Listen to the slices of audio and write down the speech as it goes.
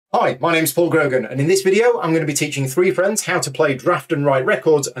Hi, my name's Paul Grogan, and in this video I'm going to be teaching three friends how to play draft and write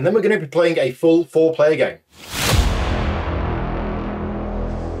records, and then we're going to be playing a full 4-player game.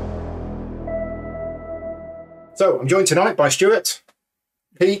 So I'm joined tonight by Stuart,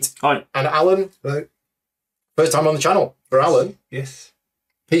 Pete, hi, and Alan. Hello. First time on the channel for Alan. Yes.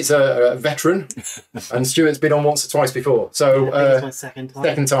 Pete's a veteran, and Stuart's been on once or twice before. So it's my second time.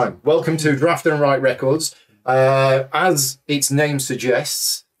 Second time. Welcome to Draft and Write Records. As its name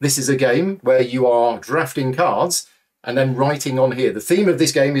suggests, this is a game where you are drafting cards and then writing on here. The theme of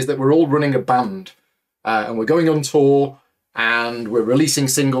this game is that we're all running a band and we're going on tour and we're releasing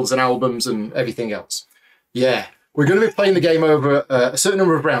singles and albums and everything else. Yeah, we're going to be playing the game over a certain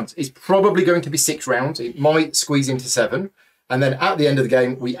number of rounds. It's probably going to be 6 rounds. It might squeeze into 7. And then at the end of the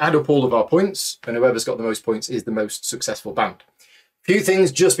game, we add up all of our points, and whoever's got the most points is the most successful band. A few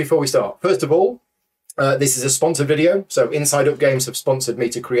things just before we start. First of all, this is a sponsored video, so Inside Up Games have sponsored me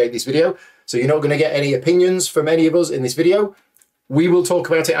to create this video, so you're not going to get any opinions from any of us in this video. We will talk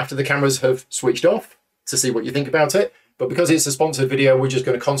about it after the cameras have switched off to see what you think about it, but because it's a sponsored video, we're just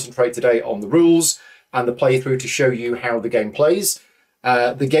going to concentrate today on the rules and the playthrough to show you how the game plays.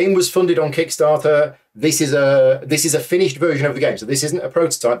 The game was funded on Kickstarter. This is a finished version of the game, so this isn't a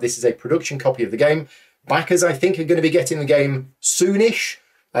prototype, this is a production copy of the game. Backers, I think, are going to be getting the game soonish.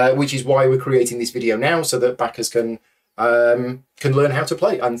 Which is why we're creating this video now, so that backers can learn how to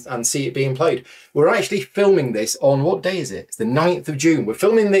play and see it being played. We're actually filming this on, what day is it? It's the 9th of June. We're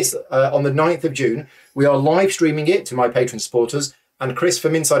filming this on the 9th of June. We are live streaming it to my patron supporters, and Chris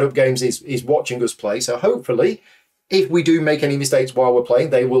from Inside Up Games is watching us play. So hopefully, if we do make any mistakes while we're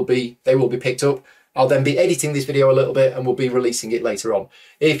playing, they will be picked up. I'll then be editing this video a little bit and we'll be releasing it later on.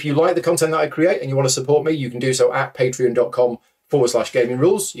 If you like the content that I create and you want to support me, you can do so at patreon.com/gaming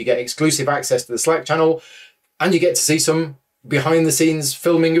rules. You get exclusive access to the Slack channel and you get to see some behind the scenes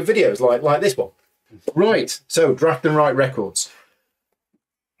filming of videos like this one. Right, so draft and write records.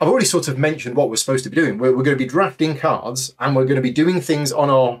 I've already sort of mentioned what we're supposed to be doing. We're going to be drafting cards and we're going to be doing things on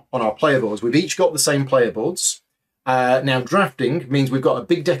our player boards. We've each got the same player boards. Now drafting means we've got a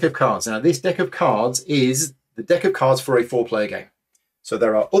big deck of cards. Now this deck of cards is the deck of cards for a 4-player game. So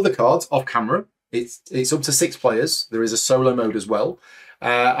there are other cards off camera. It's up to 6 players. There is a solo mode as well.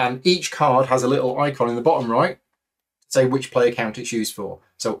 And each card has a little icon in the bottom right to say which player count it's used for.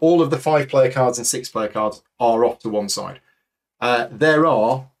 So all of the 5-player cards and 6-player cards are off to one side. There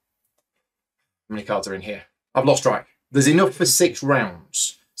are, how many cards are in here? I've lost track. There's enough for 6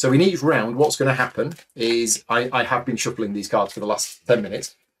 rounds. So in each round, what's going to happen is, I have been shuffling these cards for the last 10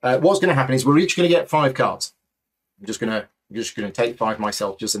 minutes. What's going to happen is we're each going to get 5 cards. I'm just going to take 5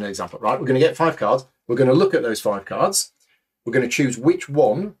 myself, just an example, right? We're going to get 5 cards. We're going to look at those 5 cards. We're going to choose which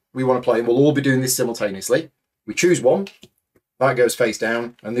one we want to play, and we'll all be doing this simultaneously. We choose one, that goes face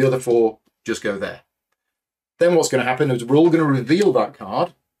down, and the other 4 just go there. Then what's going to happen is we're all going to reveal that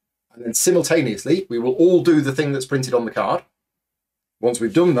card, and then simultaneously, we will all do the thing that's printed on the card. Once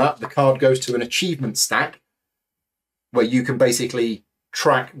we've done that, the card goes to an achievement stack, where you can basically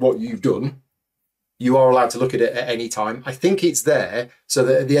track what you've done. You are allowed to look at it at any time. I think it's there so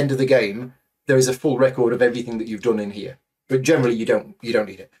that at the end of the game, there is a full record of everything that you've done in here. But generally, you don't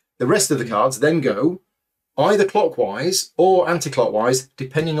need it. The rest of the cards then go either clockwise or anti-clockwise,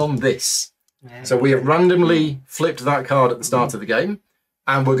 depending on this. Yeah. So we have randomly flipped that card at the start of the game,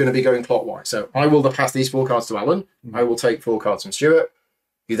 and we're going to be going clockwise. So I will pass these 4 cards to Alan. I will take 4 cards from Stuart.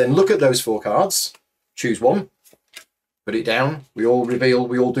 You then look at those 4 cards, choose one, put it down. We all reveal,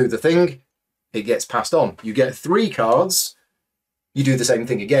 we all do the thing. It gets passed on. You get 3 cards. You do the same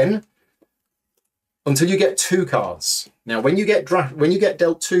thing again until you get 2 cards. Now, when you get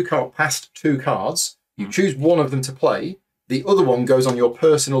dealt past 2 cards, you choose one of them to play. The other one goes on your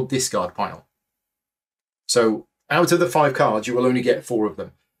personal discard pile. So out of the 5 cards, you will only get 4 of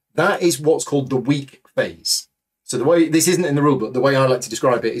them. That is what's called the week phase. So the way, this isn't in the rule book, the way I like to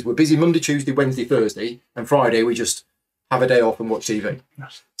describe it is we're busy Monday, Tuesday, Wednesday, Thursday, and Friday we just have a day off and watch TV.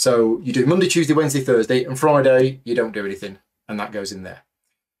 Yes. So you do Monday, Tuesday, Wednesday, Thursday, and Friday you don't do anything, and that goes in there.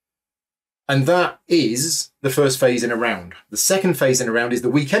 And that is the first phase in a round. The second phase in a round is the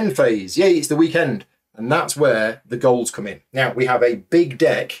weekend phase. Yay, it's the weekend. And that's where the goals come in. Now, we have a big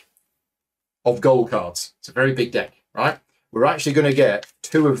deck of goal cards. It's a very big deck, right? We're actually going to get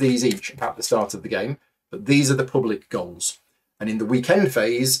 2 of these each at the start of the game, but these are the public goals. And in the weekend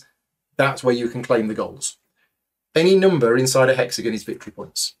phase, that's where you can claim the goals. Any number inside a hexagon is victory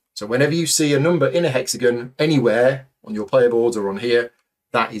points. So whenever you see a number in a hexagon anywhere on your player boards or on here,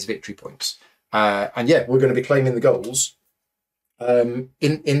 that is victory points. And yeah, we're going to be claiming the goals in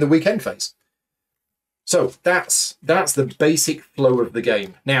the weekend phase. So that's the basic flow of the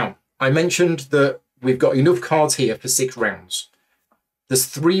game. Now, I mentioned that we've got enough cards here for 6 rounds. There's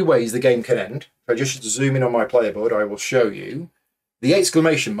 3 ways the game can end. If I just zoom in on my player board, I will show you. The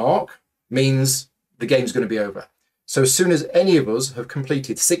exclamation mark means the game's going to be over. So as soon as any of us have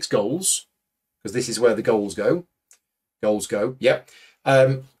completed 6 goals, because this is where the goals go, yep,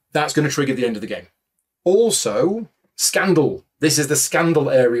 that's going to trigger the end of the game. Also, scandal. This is the scandal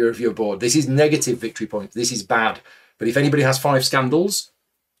area of your board. This is negative victory points. This is bad. But if anybody has 5 scandals,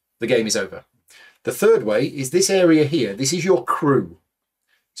 the game is over. The third way is this area here. This is your crew.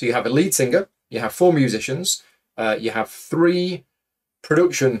 So you have a lead singer, you have 4 musicians, you have 3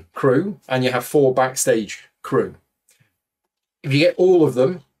 production crew, and you have 4 backstage crew. If you get all of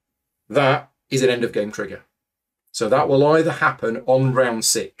them, that is an end of game trigger. So that will either happen on round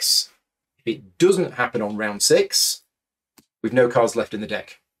 6. If it doesn't happen on round 6, with no cards left in the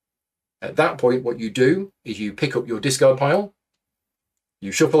deck. At that point, what you do is you pick up your discard pile,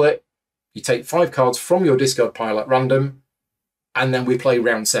 you shuffle it, you take 5 cards from your discard pile at random, and then we play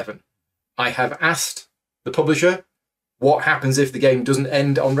round 7. I have asked the publisher what happens if the game doesn't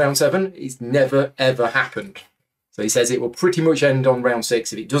end on round 7. It's never, ever happened. So he says it will pretty much end on round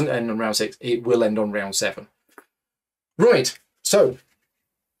 6. If it doesn't end on round 6, it will end on round 7. Right, so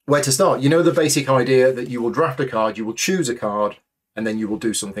where to start? You know the basic idea that you will draft a card, you will choose a card, and then you will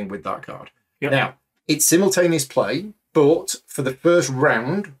do something with that card. Yep. Now, it's simultaneous play, but for the first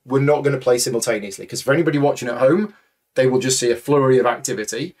round, we're not going to play simultaneously, because for anybody watching at home, they will just see a flurry of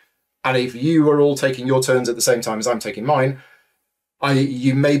activity. And if you are all taking your turns at the same time as I'm taking mine,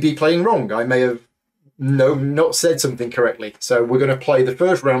 you may be playing wrong. I may have not said something correctly. So we're going to play the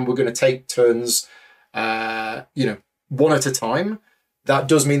first round. We're going to take turns, one at a time. That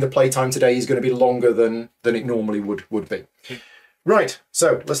does mean the playtime today is going to be longer than it normally would be. Right,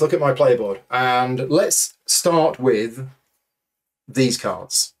 so let's look at my player board. And let's start with these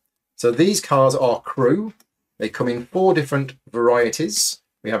cards. So these cards are crew. They come in 4 different varieties.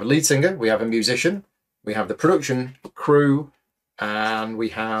 We have a lead singer, we have a musician, we have the production crew, and we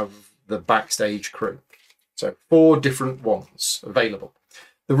have the backstage crew. So 4 different ones available.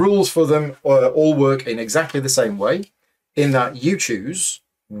 The rules for them all work in exactly the same way, in that you choose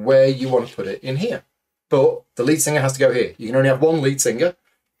where you want to put it in here. But the lead singer has to go here. You can only have 1 lead singer.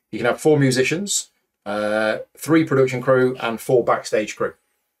 You can have 4 musicians, 3 production crew, and 4 backstage crew.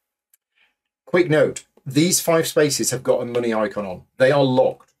 Quick note, these 5 spaces have got a money icon on. They are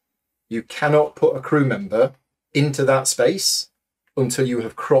locked. You cannot put a crew member into that space until you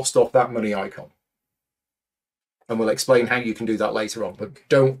have crossed off that money icon. And we'll explain how you can do that later on. But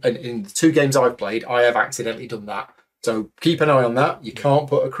don't, in the 2 games I've played, I have accidentally done that. So keep an eye on that. You can't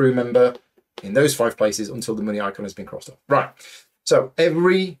put a crew member in those 5 places until the money icon has been crossed off. Right. So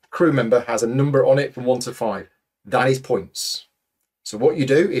every crew member has a number on it from 1 to 5. That is points. So what you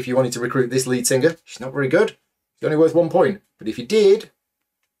do, if you wanted to recruit this lead singer, she's not very good. She's only worth 1 point. But if you did,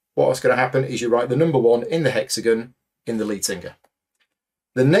 what's going to happen is you write the number 1 in the hexagon in the lead singer.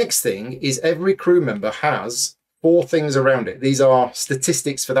 The next thing is every crew member has 4 things around it. These are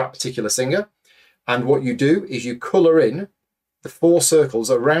statistics for that particular singer. And what you do is you colour in the 4 circles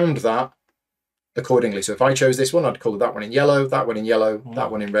around that accordingly. So if I chose this one, I'd colour that one in yellow, that one in yellow,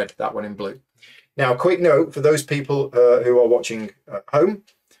 that one in red, that one in blue. Now, a quick note for those people who are watching at home.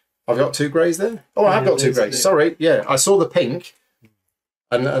 I've got 2 greys there. Oh, I have got 2 greys. Sorry. Yeah, I saw the pink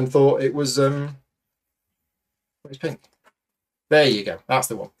and thought it was... where's pink? There you go. That's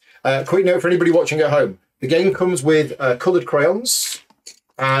the one. Quick note for anybody watching at home. The game comes with coloured crayons,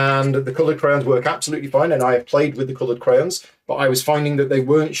 and the coloured crayons work absolutely fine, and I have played with the coloured crayons, but I was finding that they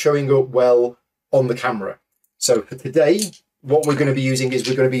weren't showing up well on the camera. So for today, what we're going to be using is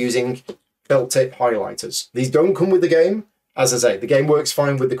felt tip highlighters. These don't come with the game. As I say, the game works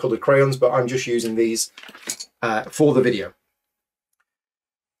fine with the coloured crayons, but I'm just using these for the video.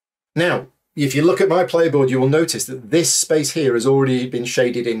 Now, if you look at my player board, you will notice that this space here has already been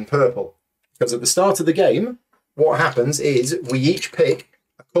shaded in purple. Because at the start of the game, what happens is we each pick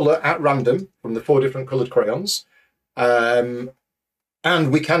a colour at random from the 4 different coloured crayons, and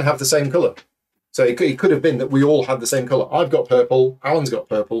we can have the same colour. So it could have been that we all had the same colour. I've got purple, Alan's got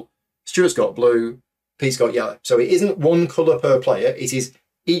purple, Stuart's got blue, Pete's got yellow. So it isn't 1 colour per player. It is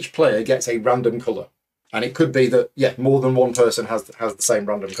each player gets a random colour. And it could be that, yeah, more than 1 person has the same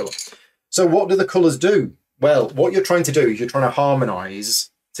random colour. So what do the colours do? Well, what you're trying to do is you're trying to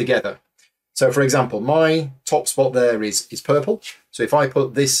harmonise together. So, for example, my top spot there is purple. So if I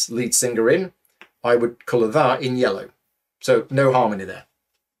put this lead singer in, I would colour that in yellow. So no harmony there.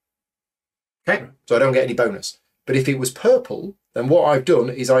 Okay, so I don't get any bonus. But if it was purple, then what I've done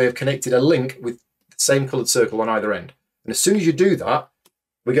is I have connected a link with the same coloured circle on either end. And as soon as you do that,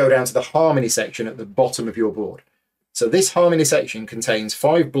 we go down to the harmony section at the bottom of your board. So this harmony section contains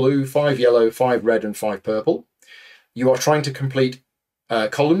 5 blue, 5 yellow, 5 red, and 5 purple. You are trying to complete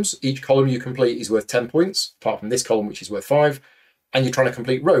columns. Each column you complete is worth 10 points, apart from this column, which is worth 5. And you're trying to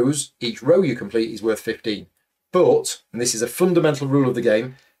complete rows. Each row you complete is worth 15. But, and this is a fundamental rule of the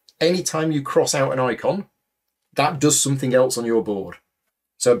game, anytime you cross out an icon, that does something else on your board.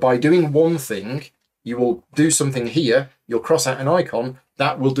 So by doing one thing, you will do something here, you'll cross out an icon,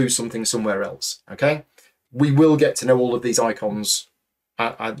 that will do something somewhere else, okay? We will get to know all of these icons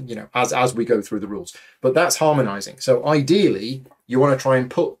as we go through the rules. But that's harmonizing. So ideally, you want to try and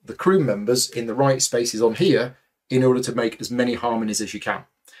put the crew members in the right spaces on here in order to make as many harmonies as you can.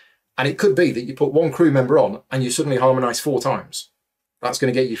 And it could be that you put one crew member on and you suddenly harmonize 4 times. That's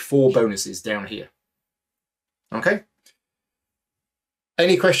going to get you 4 bonuses down here. Okay?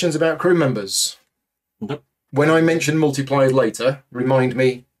 Any questions about crew members? Nope. When I mention multipliers later, remind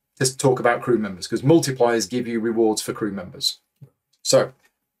me to talk about crew members, because multipliers give you rewards for crew members. So,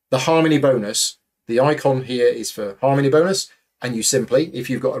 the harmony bonus, the icon here is for harmony bonus, and you simply, if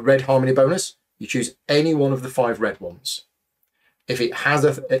you've got a red harmony bonus, you choose any one of the 5 red ones. If it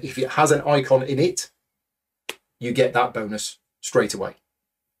has an icon in it, you get that bonus straight away.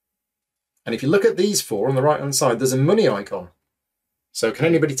 And if you look at these 4 on the right hand side, there's a money icon. So can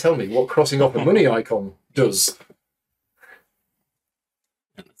anybody tell me what crossing off a money icon does?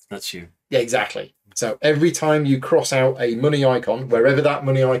 That's you. Yeah, exactly. So every time you cross out a money icon, wherever that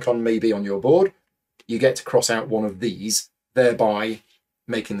money icon may be on your board, you get to cross out one of these, thereby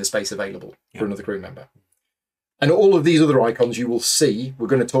making the space available for another crew member. And all of these other icons you will see, we're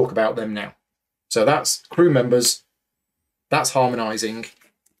going to talk about them now. So that's crew members, that's harmonizing.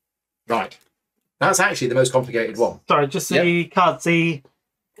 Right. That's actually the most complicated one. Sorry, just the cards. The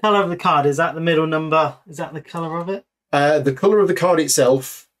colour of the card, is that the middle number? Is that the colour of it? The colour of the card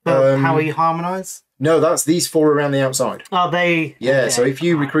itself. How we harmonise? No, that's these 4 around the outside. Oh, they... Yeah, okay. so if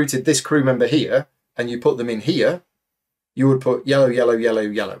you recruited this crew member here and you put them in here, you would put yellow, yellow, yellow,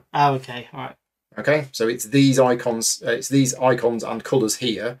 yellow. Oh, okay, all right. Okay, so it's these icons and colours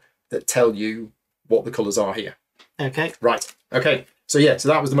here that tell you what the colours are here. Okay. Right, okay. So yeah, so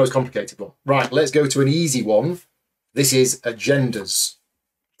that was the most complicated one. Right, let's go to an easy one. This is agendas.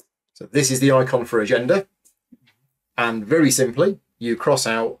 So this is the icon for agenda. And very simply, you cross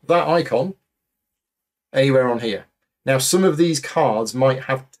out that icon anywhere on here. Now, some of these cards might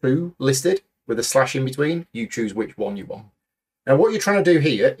have 2 listed with a slash in between. You choose which one you want. Now, what you're trying to do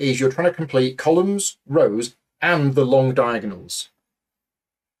here is you're trying to complete columns, rows, and the long diagonals.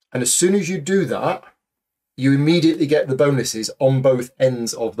 And as soon as you do that, you immediately get the bonuses on both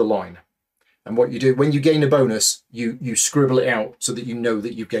ends of the line. And what you do, when you gain a bonus, you scribble it out so that you know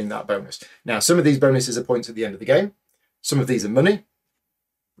that you've gained that bonus. Now, some of these bonuses are points at the end of the game. Some of these are money,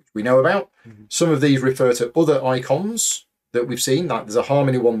 which we know about. Some of these refer to other icons that we've seen. Like there's a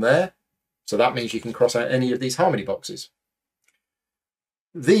harmony one there. So that means you can cross out any of these harmony boxes.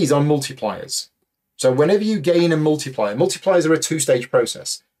 These are multipliers. So whenever you gain a multiplier, multipliers are a 2-stage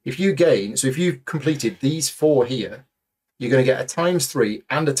process. If you've completed these 4 here, you're going to get a ×3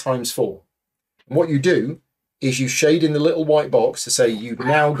 and a ×4. And what you do is you shade in the little white box to say you've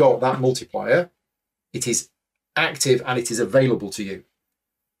now got that multiplier. It is active and it is available to you,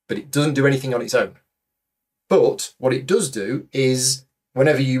 but it doesn't do anything on its own. But what it does do is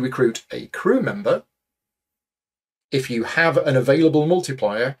whenever you recruit a crew member, if you have an available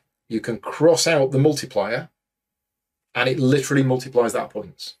multiplier, you can cross out the multiplier and it literally multiplies that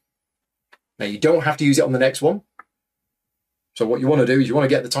points. Now, you don't have to use it on the next one. So what you want to do is you want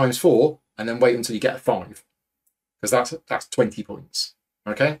to get the ×4 and then wait until you get a 5, because that's 20 points.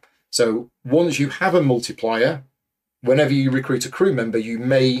 Okay? So once you have a multiplier, whenever you recruit a crew member, you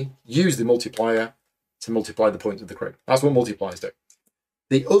may use the multiplier to multiply the points of the crew. That's what multipliers do.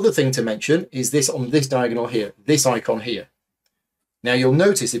 The other thing to mention is this on this diagonal here, this icon here. Now you'll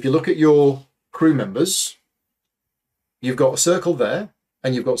notice if you look at your crew members, you've got a circle there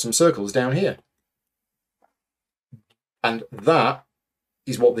and you've got some circles down here. And that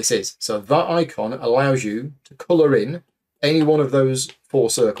is what this is. So that icon allows you to colour in any one of those 4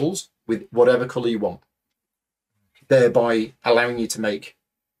 circles with whatever colour you want, thereby allowing you to make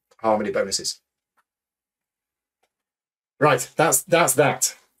harmony bonuses. Right, that's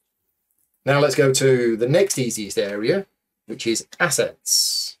that. Now let's go to the next easiest area, which is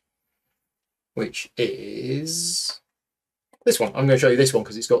assets, which is this one. I'm going to show you this one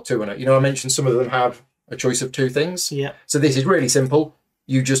because it's got 2 on it. You know, I mentioned some of them have a choice of 2 things. Yeah. So this is really simple.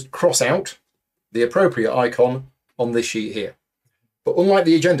 You just cross out the appropriate icon on this sheet here. But unlike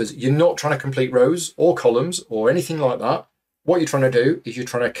the agendas, you're not trying to complete rows or columns or anything like that. What you're trying to do is you're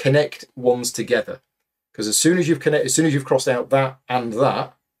trying to connect ones together. Because as soon as you've crossed out that and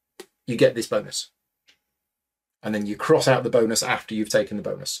that, you get this bonus. And then you cross out the bonus after you've taken the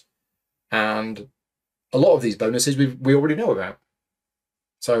bonus. And a lot of these bonuses we already know about.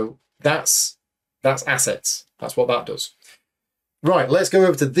 So that's assets. That's what that does. Right, let's go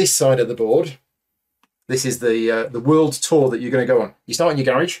over to this side of the board. This is the world tour that you're going to go on. You start in your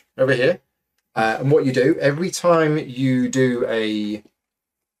garage over here. And what you do, every time you do a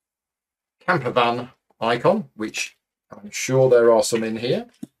camper van icon, which I'm sure there are some in here,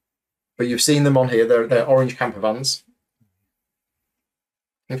 but you've seen them on here. They're orange camper vans.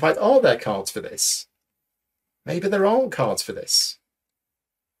 In fact, are there cards for this? Maybe there aren't cards for this.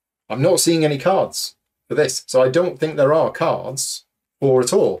 I'm not seeing any cards for this. So I don't think there are cards for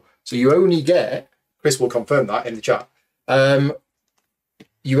it all. So you only get, Chris will confirm that in the chat,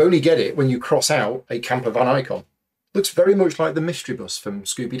 you only get it when you cross out a camper van icon. Looks very much like the mystery bus from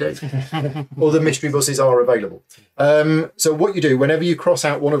Scooby-Doo. Or the mystery buses are available. So what you do, whenever you cross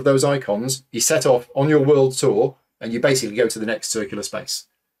out one of those icons, you set off on your world tour and you basically go to the next circular space.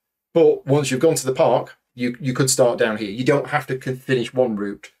 But once you've gone to the park, you could start down here. You don't have to finish one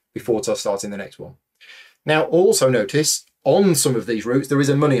route before starting the next one. Now, also notice on some of these routes, there is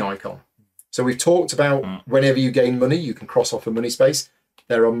a money icon. So we've talked about whenever you gain money, you can cross off a money space.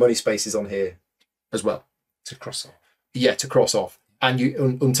 There are money spaces on here as well. To cross off. Yeah, to cross off. And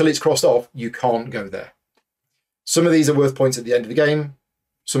until it's crossed off, you can't go there. Some of these are worth points at the end of the game.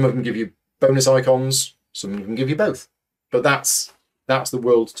 Some of them give you bonus icons. Some of them give you both. But that's the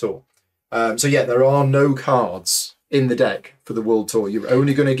world tour. So yeah, there are no cards in the deck for the world tour. You're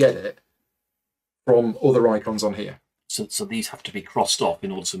only going to get it from other icons on here. So these have to be crossed off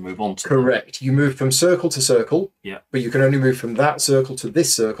in order to move on to Correct. them. You move from circle to circle. Yeah. But you can only move from that circle to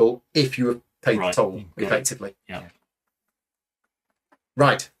this circle if you have paid the toll, effectively. Yeah.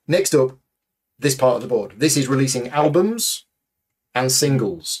 Right. Next up, this part of the board. This is releasing albums and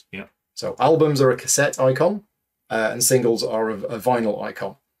singles. Yeah. So albums are a cassette icon and singles are a vinyl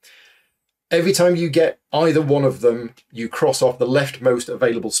icon. Every time you get either one of them, you cross off the leftmost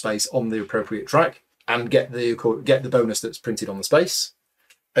available space on the appropriate track and get the bonus that's printed on the space.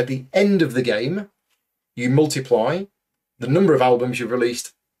 At the end of the game, you multiply the number of albums you've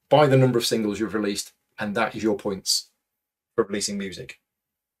released by the number of singles you've released, and that is your points for releasing music.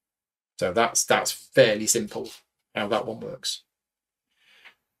 So that's fairly simple how that one works.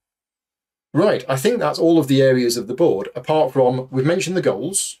 Right, I think that's all of the areas of the board, apart from, we've mentioned the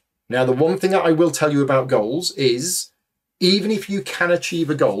goals. Now, the one thing that I will tell you about goals is, even if you can achieve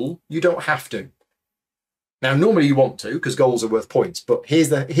a goal, you don't have to. Now, normally you want to, because goals are worth points, but here's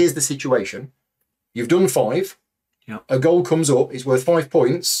the situation. You've done 5. Yep. A goal comes up, it's worth 5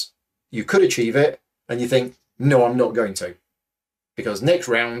 points. You could achieve it, and you think, no, I'm not going to. Because next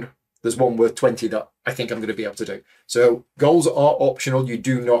round, there's one worth 20 that I think I'm going to be able to do. So goals are optional. You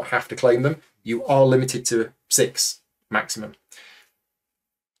do not have to claim them. You are limited to 6 maximum.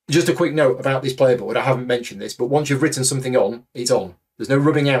 Just a quick note about this player board. I haven't mentioned this, but once you've written something on, it's on. There's no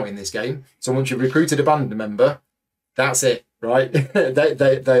rubbing out in this game. So once you've recruited a band member, that's it, right?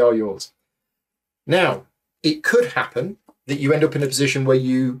 they are yours. Now, it could happen that you end up in a position where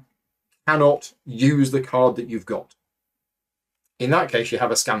you cannot use the card that you've got. In that case, you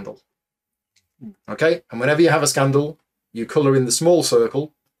have a scandal. Okay? And whenever you have a scandal, you colour in the small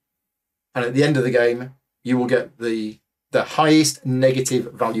circle, and at the end of the game, you will get the highest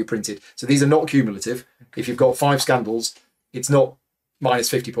negative value printed. So these are not cumulative. If you've got 5 scandals, it's not minus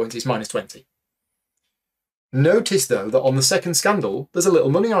 50 points, it's minus 20. Notice, though, that on the second scandal, there's a little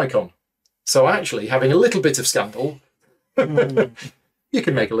money icon. So actually, having a little bit of scandal, you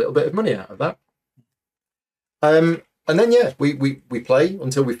can make a little bit of money out of that. And then, yeah, we play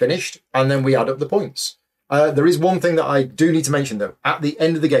until we've finished, and then we add up the points. There is one thing that I do need to mention, though. At the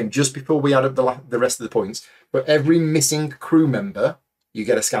end of the game, just before we add up the rest of the points, for every missing crew member, you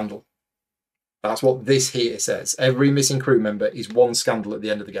get a scandal. That's what this here says. Every missing crew member is 1 scandal at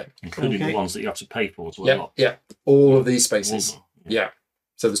the end of the game. Including the ones that you have to pay for as well. Yeah. All of these spaces. Yeah.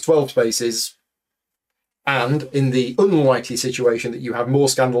 So there's 12 spaces. And in the unlikely situation that you have more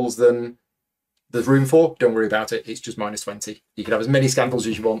scandals than there's room for, don't worry about it. It's just minus 20. You can have as many scandals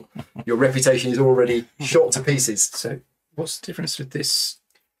as you want. Your reputation is already shot to pieces. So what's the difference with this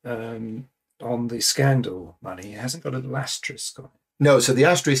on the scandal money? It hasn't got a little asterisk on it. No, so the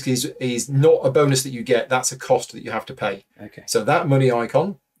asterisk is not a bonus that you get. That's a cost that you have to pay. Okay. So that money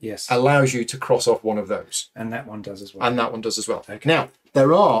icon allows you to cross off one of those. And that one does as well. And that one does as well. Okay. Now,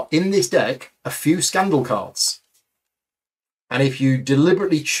 there are, in this deck, a few scandal cards. And if you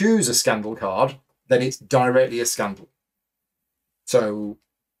deliberately choose a scandal card, then it's directly a scandal. So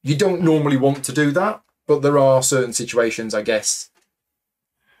you don't normally want to do that, but there are certain situations, I guess,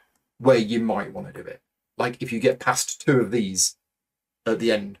 where you might want to do it. Like if you get past 2 of these at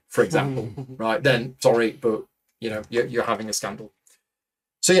the end, for example, right? Then, sorry, but you're having a scandal.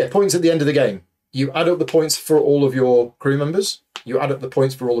 So yeah, points at the end of the game. You add up the points for all of your crew members. You add up the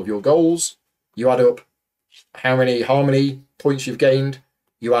points for all of your goals. You add up how many harmony points you've gained.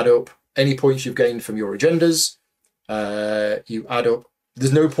 You add up any points you've gained from your agendas. You add up,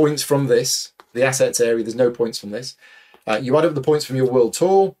 there's no points from this. The assets area, there's no points from this. You add up the points from your world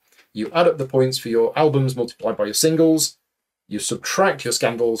tour. You add up the points for your albums multiplied by your singles. You subtract your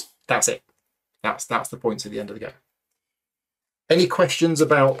scandals. That's it. That's the points at the end of the game. Any questions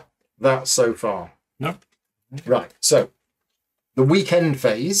about that so far? No. Right. So the weekend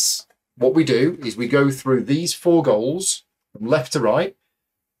phase, what we do is we go through these 4 goals from left to right.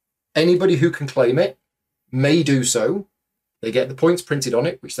 Anybody who can claim it may do so. They get the points printed on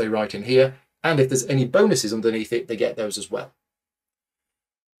it, which they write in here. And if there's any bonuses underneath it, they get those as well.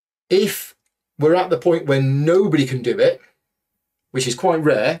 If we're at the point where nobody can do it, which is quite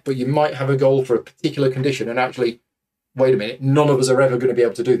rare, but you might have a goal for a particular condition and actually, wait a minute, none of us are ever going to be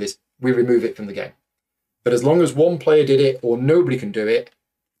able to do this, we remove it from the game. But as long as one player did it or nobody can do it,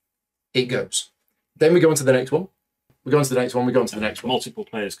 it goes. Then we go on to the next one. We go on to the next one. We go on to the next one. Multiple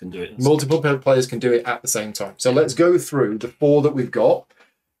players can do it. Multiple players can do it at the same time. So let's go through the 4 that we've got.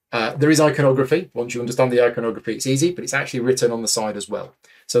 There is iconography. Once you understand the iconography, it's easy, but it's actually written on the side as well.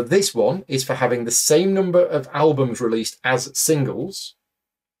 So this one is for having the same number of albums released as singles,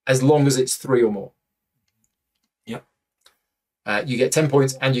 as long as it's 3 or more. Yep. You get 10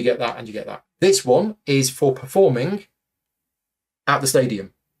 points, and you get that, and you get that. This one is for performing at the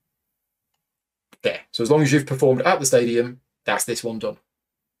stadium. There. So as long as you've performed at the stadium, that's this one done.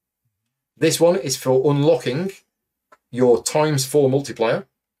 This one is for unlocking your ×4 multiplier.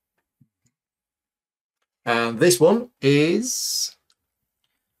 And this one is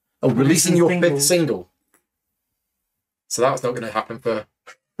releasing your 5th single. So that's not going to happen for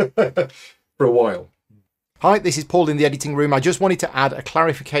for a while. Hi, this is Paul in the editing room. I just wanted to add a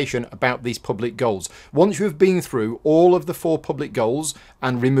clarification about these public goals. Once you have been through all of the 4 public goals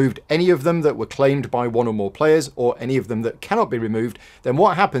and removed any of them that were claimed by 1 or more players, or any of them that cannot be removed, then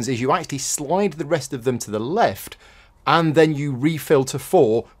what happens is you actually slide the rest of them to the left, and then you refill to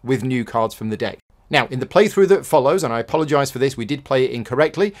 4 with new cards from the deck. Now, in the playthrough that follows, and I apologise for this, we did play it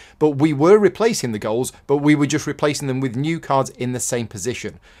incorrectly, but we were replacing the goals, but we were just replacing them with new cards in the same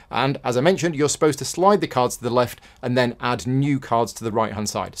position. And as I mentioned, you're supposed to slide the cards to the left and then add new cards to the right-hand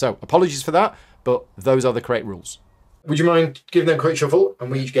side. So apologies for that, but those are the correct rules. Would you mind giving them a quick shuffle?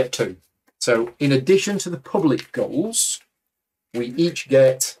 And we each get 2. So in addition to the public goals, we each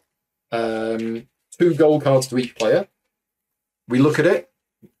get 2 goal cards to each player. We look at it.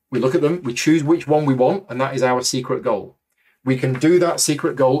 We look at them, we choose which one we want, and that is our secret goal. We can do that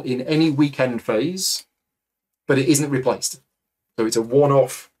secret goal in any weekend phase, but it isn't replaced. So it's a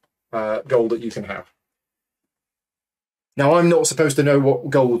one-off goal that you can have. Now, I'm not supposed to know what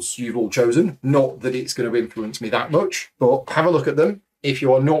goals you've all chosen, not that it's going to influence me that much, but have a look at them. If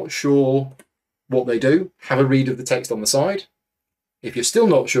you are not sure what they do, have a read of the text on the side. If you're still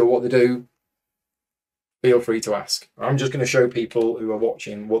not sure what they do, feel free to ask. I'm just going to show people who are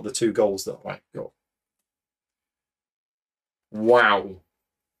watching what the 2 goals that I've got. Wow.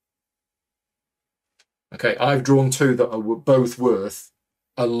 Okay, I've drawn 2 that are both worth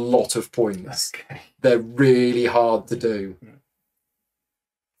a lot of points. Okay. They're really hard to do.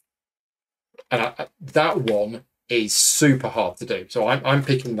 And that one is super hard to do. So I'm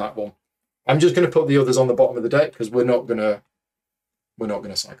picking that one. I'm just going to put the others on the bottom of the deck because we're not going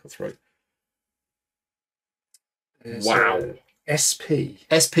to cycle through. Wow. SP.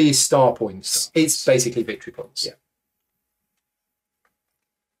 SP is star points. It's basically victory points. Yeah.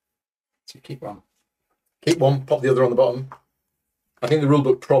 So you keep one. Keep one, pop the other on the bottom. I think the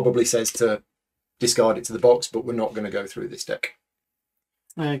rulebook probably says to discard it to the box, but we're not going to go through this deck.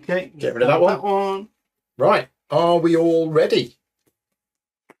 Okay. Get rid of that one. Right. Are we all ready?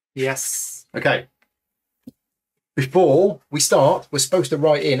 Yes. Okay. Before we start, we're supposed to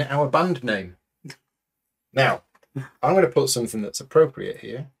write in our band name. Now, I'm going to put something that's appropriate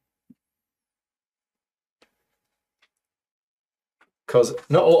here. Because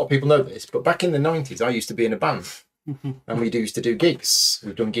not a lot of people know this, but back in the 90s, I used to be in a band. And we used to do gigs.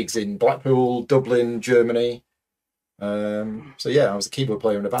 We've done gigs in Blackpool, Dublin, Germany. So yeah, I was a keyboard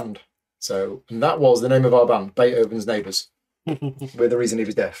player in a band. So, and that was the name of our band, Beethoven's Neighbours. We're the reason he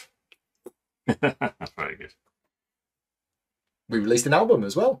was deaf. Very good. We released an album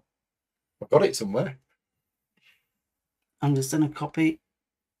as well. I've got it somewhere. I'm just going to copy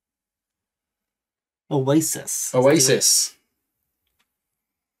Oasis. Oasis.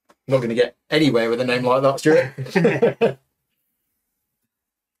 Not going to get anywhere with a name like that, Stuart.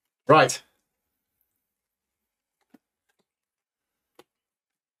 Right.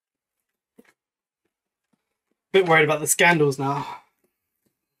 Bit worried about the scandals now.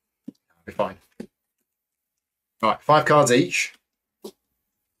 I'll be fine. Right, 5 cards each.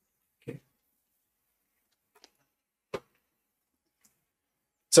 Okay.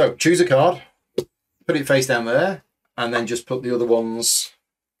 So choose a card, put it face down there, and then just put the other ones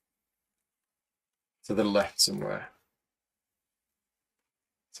to the left somewhere.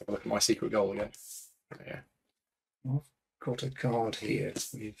 Let's have a look at my secret goal again. Yeah. I've got a card here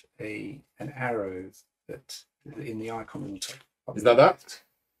with an arrow that in the icon on the top. Is that?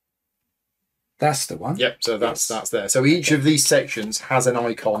 That's the one. Yep, so that's there. So each of these sections has an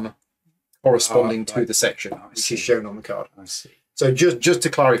icon corresponding to the section, which is shown on the card. I see. So just to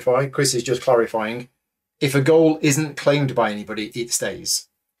clarify, Chris is just clarifying, if a goal isn't claimed by anybody, it stays.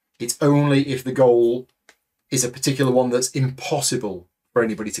 It's only if the goal is a particular one that's impossible for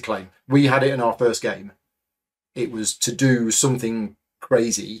anybody to claim. We had it in our first game. It was to do something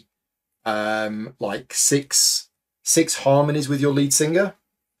crazy, like six harmonies with your lead singer.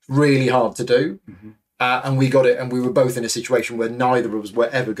 Really hard to do. And we got it, and we were both in a situation where neither of us were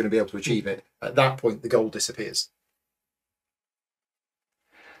ever going to be able to achieve it. At that point, the goal disappears.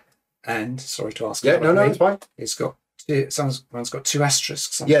 And sorry to ask. Yeah, no, it's fine. One's got 2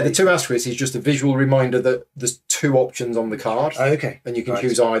 asterisks. Yeah, the 2 asterisks is just a visual reminder that there's 2 options on the card. Oh, okay. And you can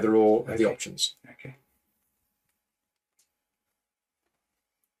choose either or of the options. Okay.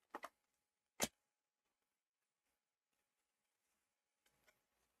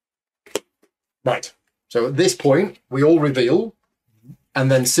 Right. So at this point, we all reveal,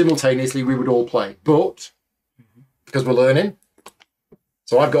 and then simultaneously we would all play. But because we're learning,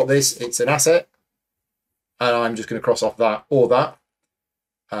 so I've got this. It's an asset, and I'm just going to cross off that or that.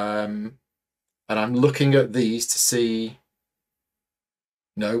 And I'm looking at these to see.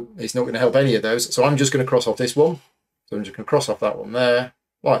 No, it's not going to help any of those. So I'm just going to cross off this one. So I'm just going to cross off that one there,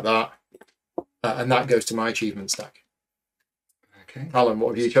 like that, and that goes to my achievement stack. Okay. Alan,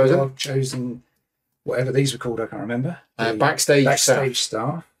 what have you chosen? I've chosen whatever these were called. I can't remember. Backstage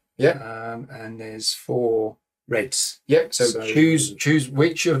star. Yeah. And there's 4 reds. Yep. So choose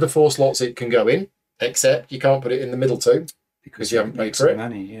which of the 4 slots it can go in. Except you can't put it in the middle 2 because you haven't paid for it.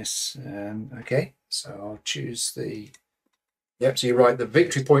 Money, yes. Okay. So I'll choose the. Yep. So you write the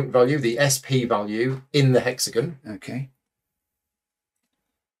victory point value, the SP value, in the hexagon. Okay.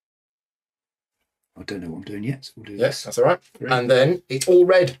 I don't know what I'm doing yet. So we'll do Yes, this. that's all right. Great. And then it's all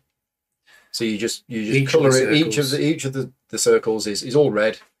red. So you just colour it. Each of the circles is all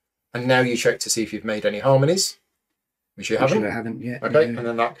red. And now you check to see if you've made any harmonies, which you haven't. I haven't yet. Okay, no. and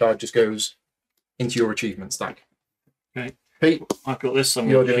then that card just goes into your achievement stack. Okay. Pete, I've got this.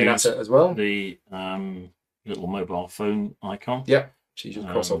 you're doing an asset as well. The little mobile phone icon. Yep. So you just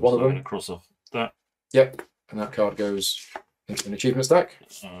cross off one of I'm them. going to cross off that. Yep. And that card goes into an achievement stack.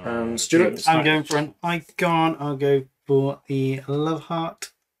 Stuart? I'm going for an icon. I'll go for the love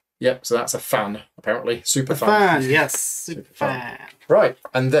heart. Yep, so that's a fan, apparently. Super A fan. fan, yes. Super fan. Right,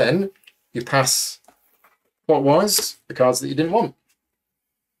 and then you pass clockwise the cards that you didn't want.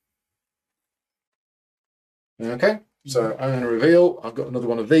 Okay, so I'm going to reveal. I've got another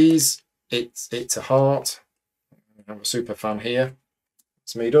one of these. It's a heart. I have a super fan here.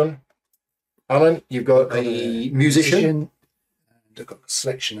 It's me done. Alan, you've got a musician. And I've got a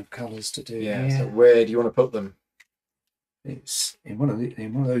selection of colours to do. Yeah, here. so where do you want to put them? It's in one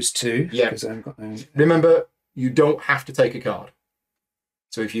of those 2. Yeah. Because I haven't got no. Remember, you don't have to take a card.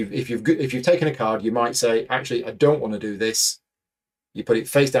 So if you've taken a card, you might say, actually, I don't want to do this. You put it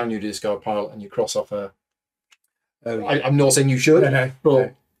face down your discard pile and you cross off a. Oh, yeah. I'm not saying you should, No.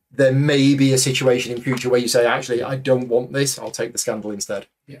 but there may be a situation in future where you say, actually, I don't want this. I'll take the scandal instead.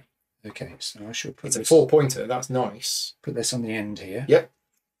 Yeah. Okay, so I shall put It's a this, 4-pointer. That's nice. put this on the end here. Yep.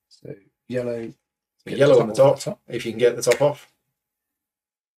 So yellow. So yellow on the top, if you can get the top off.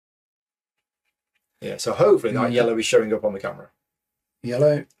 Yeah, so hopefully that yellow is showing up on the camera.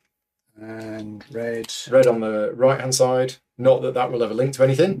 Yellow and red. Red on the right-hand side. Not that that will ever link to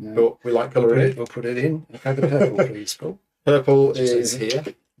anything, No. but we like colouring it. We'll put it in. Have the purple, please, Paul. Purple is here.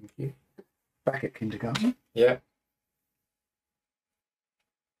 Thank you. Back at kindergarten. Yeah.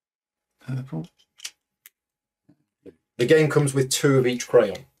 Purple. The game comes with 2 of each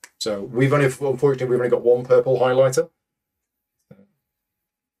crayon. So unfortunately, we've only got 1 purple highlighter.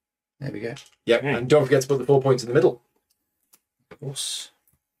 There we go. Yep, Okay. and don't forget to put the 4 points in the middle. course.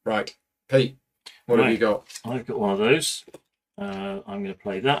 Right, Pete, what have you got? I've got one of those. I'm going to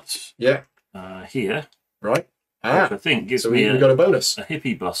play that Yeah, here, right. which I think gives So me we got a bonus. a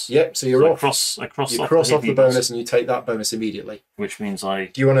hippie bus. Yep, so you're off. I cross You off cross the off the hippie bus, bonus and you take that bonus immediately. which means I.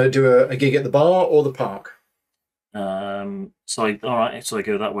 Do you want to do a gig at the bar or the park? All right. So I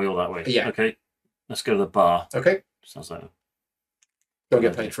go that way or that way. Yeah. Okay. Let's go to the bar. Okay, Sounds like. don't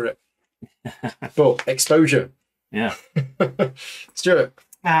get paid for it. But exposure. Yeah. Stuart,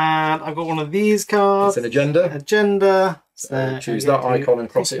 And I've got one of these cards. it's an agenda. Agenda. So choose I that get to icon and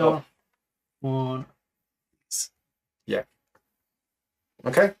cross pick it off. One. Yeah.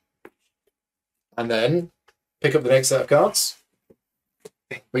 Okay. And then pick up the next set of cards.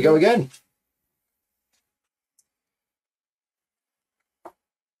 We go again.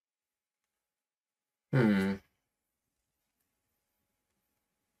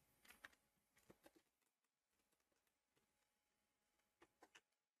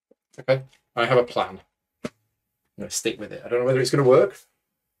 Okay, I have a plan. I'm going to stick with it. I don't know whether it's going to work.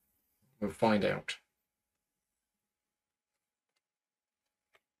 We'll find out.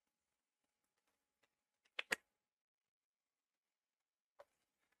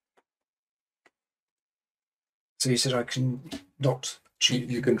 So you said I can not choose.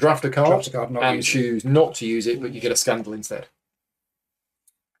 You can draft a card, Not and use it. choose not to use it, but you get a scandal instead.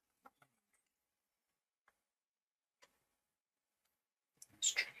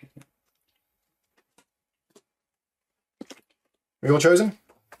 It's tricky. We all chosen?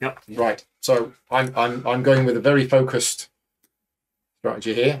 Yep. Right. So I'm going with a very focused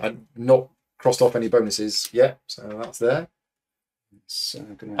strategy here. I've not crossed off any bonuses yet, so that's there.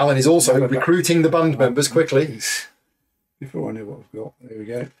 Alan is also recruiting the band members quickly. Before I know what we've got, there we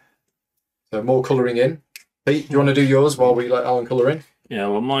go. So more colouring in. Pete, do you want to do yours while we let Alan colour in? Yeah.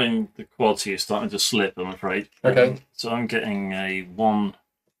 Well, mine the quality is starting to slip. I'm afraid. Okay. So I'm getting a 1.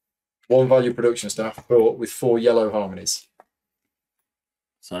 One value production staff, but with 4 yellow harmonies.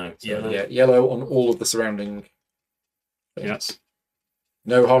 So So, yeah, yellow on all of the surrounding things. Yes.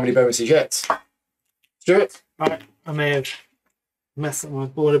 No harmony bonuses yet. Stuart, Right. I may have messed up my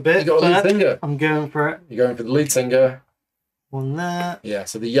board a bit. you got a lead but singer. I'm going for it. You're going for the lead singer. One there. Yeah,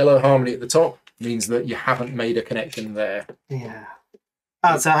 so the yellow harmony at the top means that you haven't made a connection there. Yeah.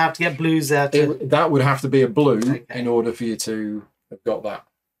 Oh, so I have to get blues there too. That would have to be a blue Okay. in order for you to have got that.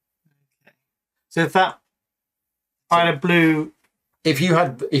 So if I had a blue. If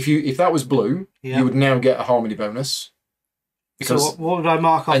that was blue, Yeah. you would now get a harmony bonus. So what would I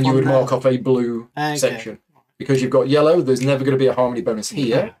mark off? And you on would there? mark off a blue Okay. section. Because you've got yellow, there's never going to be a harmony bonus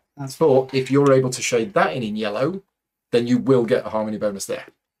here. Okay. That's But if you're able to shade that in yellow, then you will get a harmony bonus there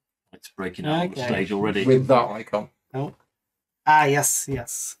It's breaking out on the Okay. stage already. with that icon. Oh. Ah, yes,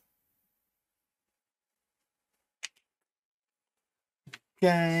 yes.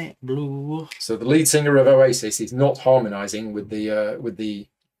 Okay, blue. So the lead singer of Oasis is not harmonising with the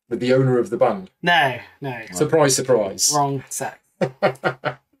owner of the band. No, no. Surprise, surprise. Wrong set.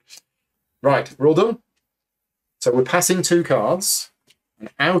 Right, we're all done. So we're passing 2 cards, and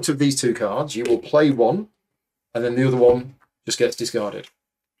out of these 2 cards, you will play one, and then the other one just gets discarded.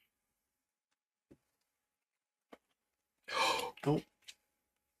 Oh.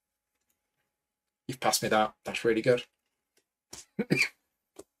 You've passed me that. That's really good.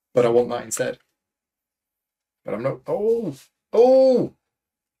 But I want that instead. But I'm not. Oh!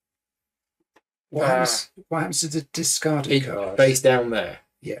 What happens to the discarded It card? face down there.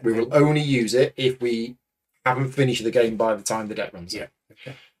 Yeah. We will only use it if we haven't finished the game by the time the deck runs out. Yeah.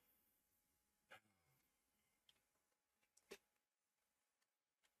 Okay.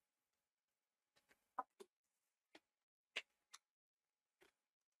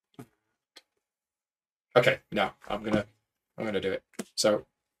 Okay, no, I'm gonna do it. So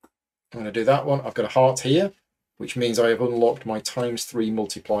I'm gonna do that one. I've got a heart here, which means I have unlocked my ×3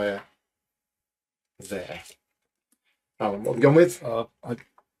 multiplier there. Alan, what have we gone with?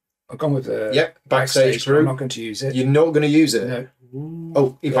 I've gone with the Yep, backstage crew. I'm not going to use it. You're not going to use it. No.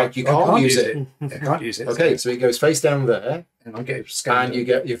 Oh, in fact, you can't use it. I can't use it. Okay, so it goes face down there, And I get a scandal. and you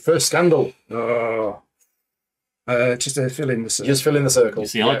get your first scandal. Oh. Just to fill in the circle. Just fill in the circle. You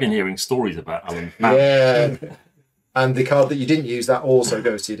see, Yeah. I've been hearing stories about Alan. Yeah. And the card that you didn't use, that also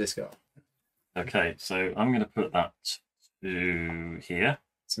goes to your discard. Okay, so I'm going to put that to here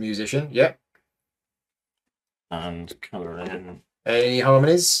It's a musician. Yep. and colour it in. Any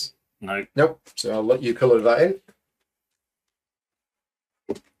harmonies? No, Nope. So I'll let you colour that in.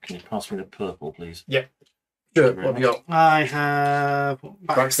 can you pass me the purple, please? Sure. What have you got? I have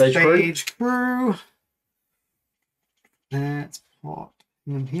Backstage crew. backstage crew. Let's put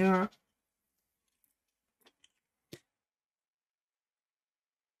him here.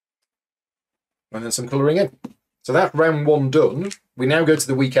 and then some colouring in. So that's round 1 done. We now go to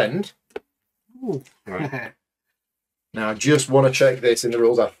the weekend. Ooh. Right. Now, I just want to check this in the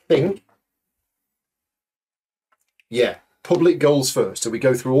rules. I think, yeah, public goals first. So we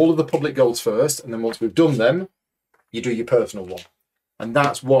go through all of the public goals first, and then once we've done them, you do your personal one. And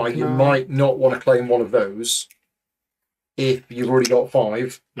that's why you might not want to claim one of those if you've already got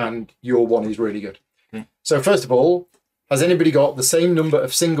 5 and your one is really good. So first of all, has anybody got the same number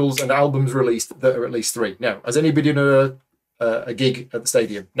of singles and albums released that are at least 3? No. Has anybody done a gig at the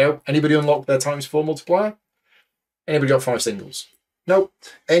stadium? No. Anybody unlocked their ×4 multiplier? Anybody got 5 singles? Nope.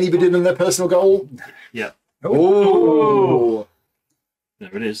 Anybody done their personal goal? Yeah. Oh.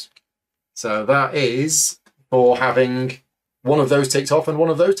 There it is. So that is for having one of those ticked off and one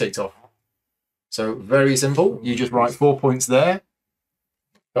of those ticked off. So very simple. You just write 4 points there.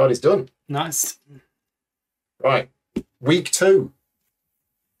 Card is done. Nice. Right. Week 2.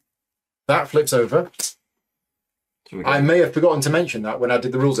 That flips over. So I may have forgotten to mention that when I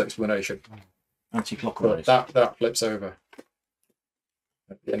did the rules explanation. anti-clockwise. But that flips over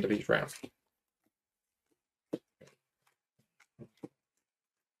at the end of each round.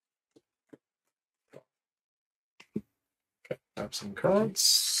 Okay, have some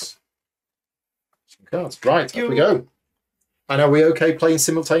cards. Some cards. Right, off we go. And are we okay playing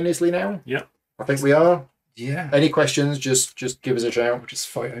simultaneously now? Yep. I think we are. Yeah. Any questions, just give us a shout. We'll just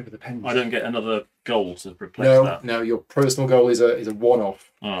fight over the pens. I don't get another goal to replace No, that. no, your personal goal is a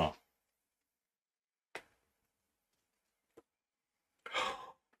one-off. Oh.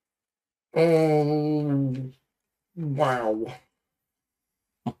 Oh, wow.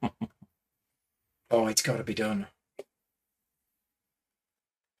 Oh, it's got to be done.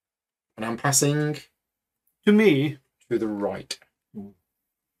 And I'm passing To me, to the right.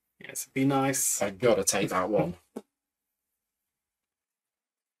 yes, it'd be nice. I got to take that one.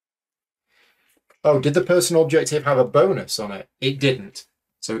 Oh, did the personal objective have a bonus on it? It didn't.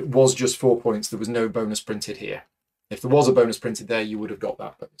 So it was just 4 points. There was no bonus printed here. If there was a bonus printed there, you would have got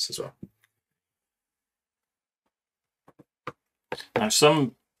that bonus as well. Now,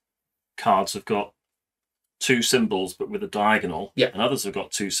 some cards have got 2 symbols but with a diagonal. Yeah. And others have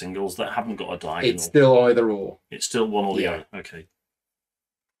got 2 singles that haven't got a diagonal. It's still either or. It's still one or the Yeah. other. Okay.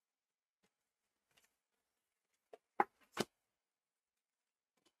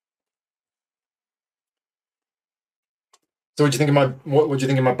 So what do you think of my what do you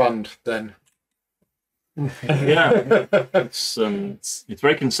think of my band then? Yeah. It's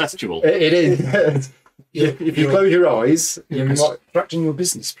very conceptual. It is. If you close your eyes, you You're might. constructing your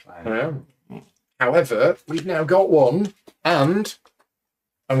business plan. Yeah. However, we've now got one, and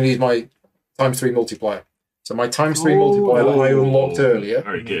I'm going to use my ×3 multiplier. So my ×3 multiplier that I unlocked earlier,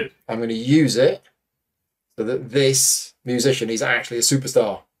 Very good. I'm going to use it so that this musician is actually a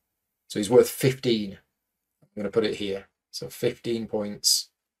superstar. So he's worth 15. I'm going to put it here. So 15 points.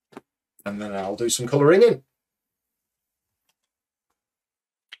 And then I'll do some colouring in.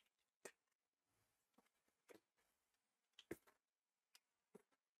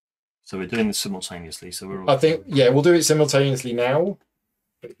 So we're doing this simultaneously. So we're all I think, yeah, we'll do it simultaneously now.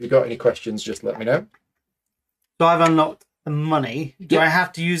 But if you've got any questions, just let me know. So I've unlocked the money. Do Yep. I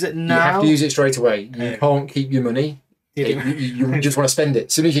have to use it now? You have to use it straight away. You Yeah. can't keep your money. You just want to spend it.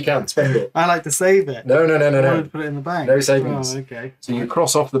 As soon as you can, spend it. I like to save it. No, no, no, no, I wanted no. to put it in the bank. No savings. Oh, okay. So you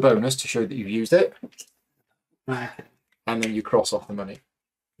cross off the bonus to show that you've used it, Right. and then you cross off the money.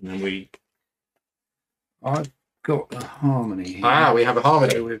 and then we I've got a harmony here. Ah, we have a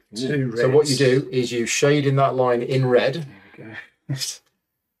harmony. So with 2 reds. So what you do is you shade in that line in red, There we go.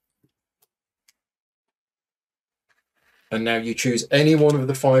 and now you choose any one of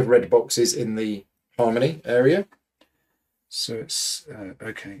the 5 red boxes in the harmony area. So it's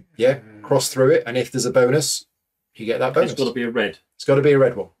okay. Yeah, cross through it, and if there's a bonus, you get that bonus. it's got to be a red. It's got to be a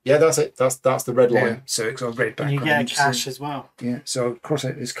red one. Yeah, that's it. That's the red Yeah, line. so it's got a red And background. you get cash So, as well. yeah, so I'll cross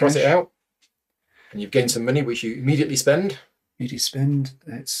out this Cross cash. it out, and you've gained some money, which you immediately spend. Need to spend.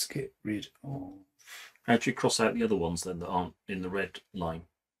 Let's get rid of. How do you cross out the other ones then that aren't in the red line?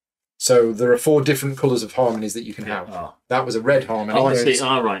 So there are 4 different colours of harmonies that you can have. Ah. That was a red harmony. Oh, I see. There's-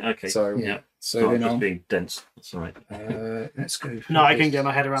 Ah, right. Okay. So Yeah. Yeah. So Oh, then just I'll. being dense. That's all right. Let's go. For No, I this. couldn't get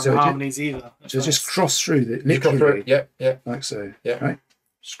my head around So the ju- harmonies either. So just cross through the you cross through literally it. Yeah, yeah, like so. Yeah. Right.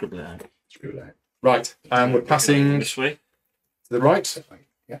 Scribble it out. Screw that. right. And we're passing to this way. the right.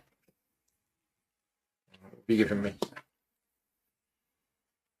 Yeah. What are you giving me?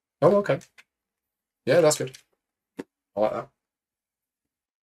 Oh, okay. Yeah, that's good. I like that.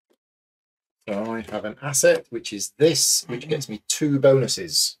 So I have an asset, which is this, which gets me 2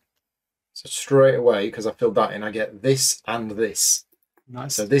 bonuses. So straight away, because I filled that in, I get this and this.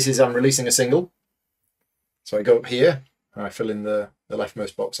 Nice. So this is I'm releasing a single. So I go up here and I fill in the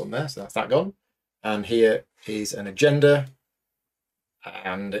leftmost box on there. So that's that gone. And here is an agenda.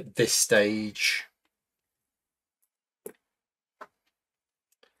 And at this stage,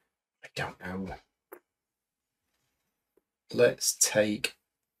 I don't know. Let's take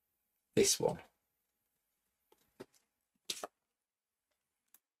this one.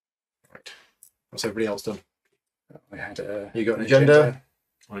 Right. What's everybody else done? I had a. You got an agenda.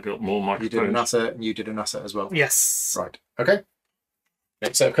 I got more You did an microphones. asset, and you did an asset as well. Yes. Right. Okay.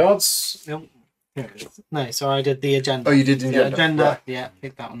 Next set of cards. Nope. Here it is. No, so I did the agenda. Oh, you did the The agenda. agenda. Right. Yeah,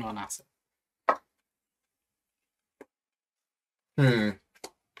 pick that one on asset.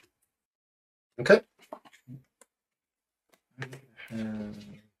 Okay.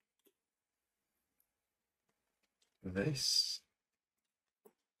 This,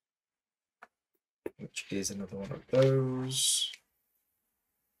 which is another one of those,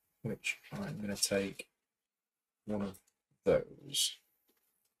 which I'm going to take one of those.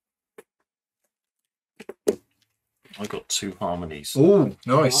 I got 2 harmonies. Oh,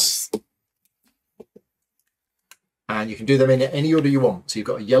 nice. And you can do them in any order you want. So you've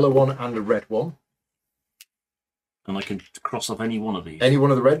got a yellow one and a red one. And I can cross off any one of these. Any one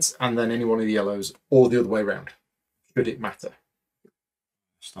of the reds and then any one of the yellows, or the other way around, should it matter.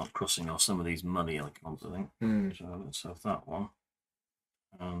 Start crossing off some of these money icons, I think. So let's have that one.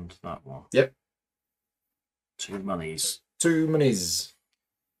 And that one. Yep. 2 monies. 2 monies.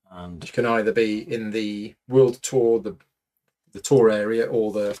 And Which can either be in the world tour, the tour area,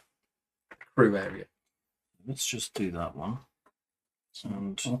 or the crew area. let's just do that one.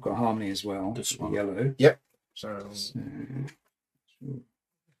 And I've got harmony as well. This one. Yellow. Yep. So,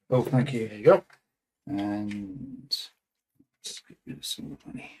 Oh, thank you. there you go. And let's get rid of some more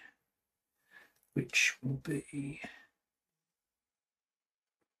money, which will be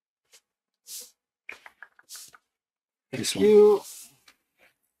this one. You.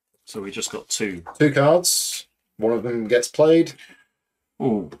 so we just got 2. 2 cards. One of them gets played.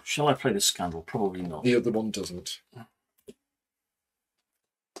 Oh, shall I play this scandal? Probably not. The other one doesn't.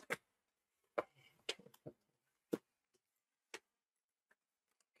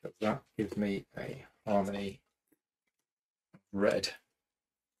 Because that gives me a harmony red.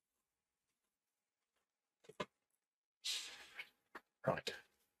 Right.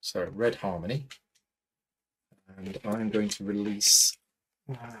 So red harmony. And I'm going to release.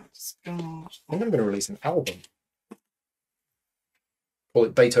 I think I'm going to release an album. Call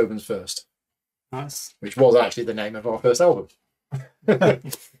it Beethoven's First, Nice. which was actually the name of our first album.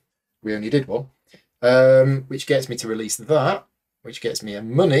 We only did one. Which gets me to release that, which gets me a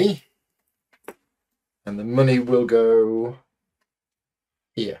money. And the money will go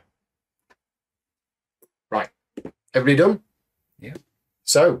here. Right. Everybody done? Yeah.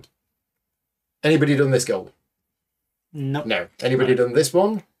 So, anybody done this goal? Nope. No. Anybody No. done this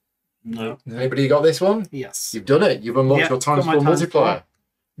one? No. Anybody got this one? Yes. You've done it. You've unlocked Yeah, your times got my 4 times multiplier. 4.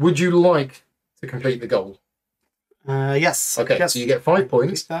 Would you like to complete the goal? Yes. Okay, Yes. so you get 5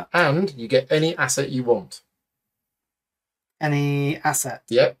 points That. and you get any asset you want. Any asset.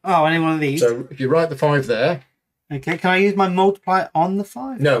 Yep. Oh, any one of these. So if you write the 5 there, Okay. Can I use my multiplier on the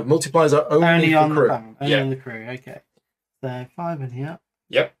 5? no, multipliers are only, for on crew. the panel. Only Yeah. on the crew. Okay. So 5 in here.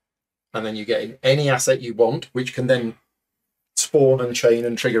 Yep. And then you get in any asset you want, which can then spawn and chain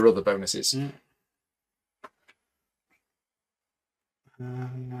and trigger other bonuses.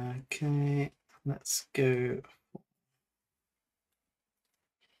 Okay. Let's go.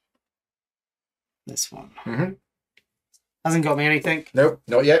 This one. Mhm. Hasn't got me anything. Nope,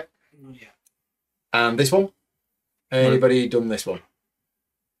 not yet. Not yet. And this one? Anybody done this one?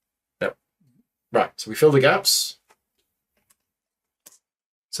 No. Right, so we fill the gaps.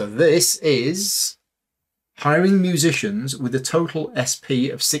 So this is hiring musicians with a total SP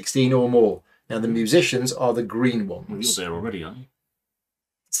of 16 or more. Now the musicians are the green Well, ones. you're there already, aren't you?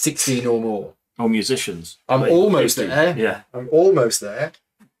 16 or more. Oh, musicians. I'm Wait, almost 50. there. Yeah. I'm almost there.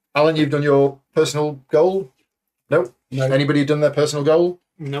 Alan, you've done your personal goal? Nope. No. Anybody done their personal goal?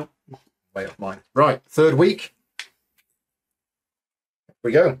 Nope. Way off mine. Right, 3rd week. Here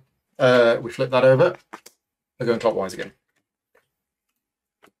we go. We flip that over. We're going clockwise again.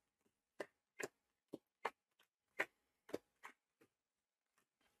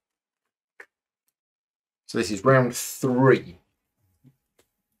 So this is round 3.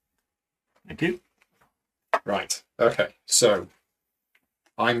 Thank you. Right, okay. So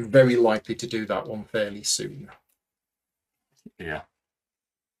I'm very likely to do that one fairly soon. Yeah.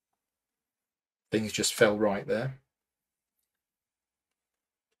 Things just fell right there.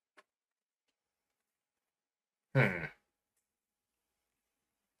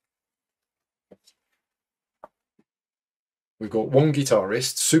 We've got one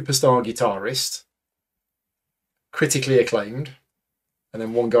guitarist, superstar guitarist, critically acclaimed, and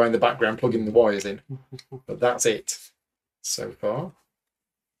then one guy in the background plugging the wires in. But that's it so far.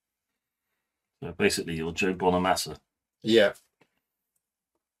 So basically, you're Joe Bonamassa. Yeah.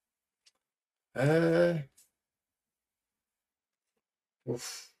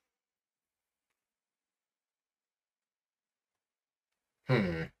 Oof.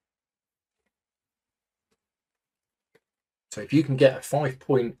 So if you can get a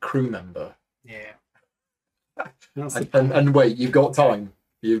 5-point crew member, Yeah. and wait, you've got time.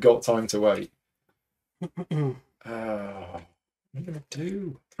 You've got time to wait. What am I gonna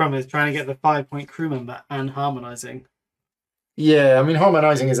do? Problem is trying to get the 5-point crew member and harmonizing. Yeah, I mean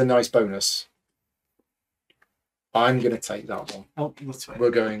harmonizing is a nice bonus. I'm gonna take that one. Oh, this way. We're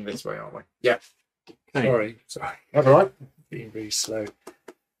going this way, aren't we? Yeah. Okay. Sorry. That's all right. Being really slow.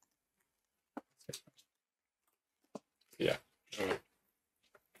 Yeah.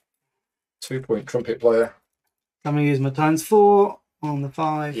 2-point trumpet player. I'm going to use my ×4 on the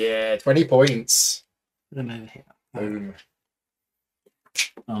 5. Yeah, 20 points. Put them over here. Boom.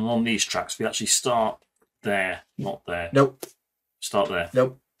 And on these tracks, we actually start there, not there. Nope. Start there.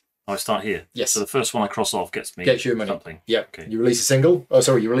 Nope. I start here. Yes. So the first one I cross off gets me Gets you money. something. Yeah. Okay. You release a single. Oh,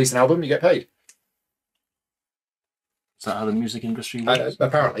 sorry. You release an album. You get paid. Is that how the music industry works?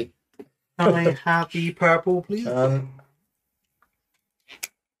 Apparently. Can I have the purple, please?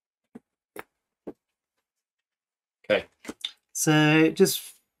 Okay. So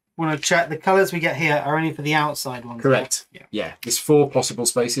just want to check the colours we get here are only for the outside ones. Correct. Yeah. Yeah. There's 4 possible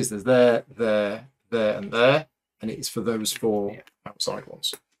spaces. There's there, and there, and it's for those 4 outside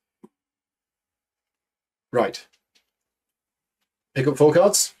ones. Right. Pick up 4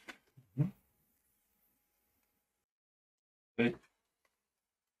 cards. Okay.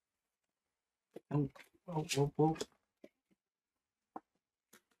 Oh.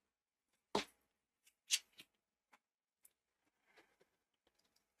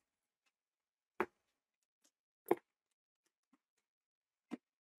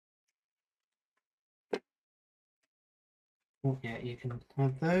 Oh, yeah, you can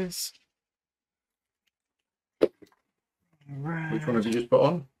have those. Right. Which one have you just put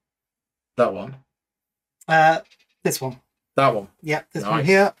on? That one. This one. That one. Yeah, this Nice. one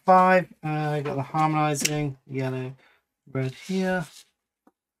here. 5. Got the harmonizing yellow, red here,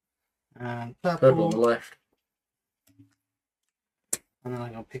 and purple. Purple on the left. And then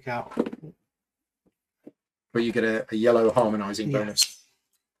I'm gonna pick out. But you get a yellow harmonizing Yeah. bonus.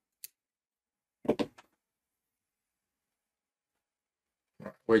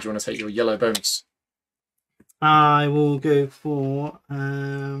 Right, where do you want to take your yellow bonus? I will go for.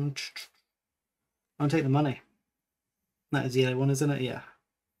 I'll take the money. That is the yellow one, isn't it? Yeah.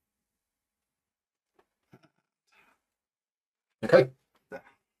 Okay.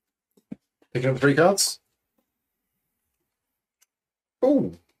 Picking up 3 cards.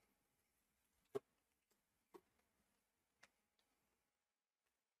 Ooh.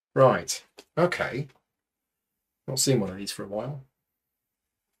 Right. Okay. Not seen one of these for a while.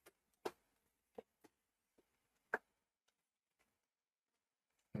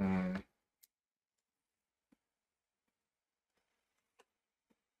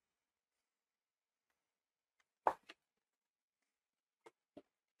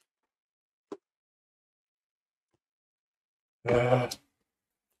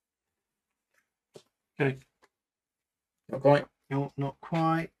 Okay. Not quite. No, not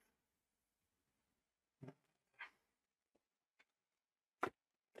quite.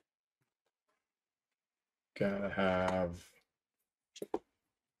 Gonna have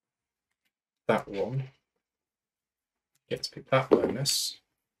that one. Get to pick that bonus,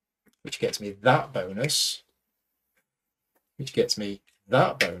 which gets me that bonus, which gets me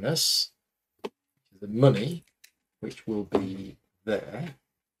that bonus, the money, which will be there,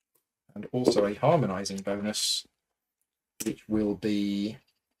 and also a harmonizing bonus, which will be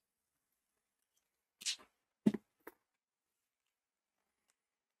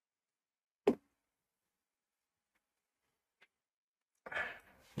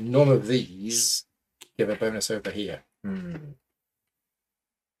none of these give a bonus over here.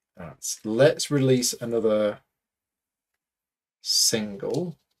 Let's release another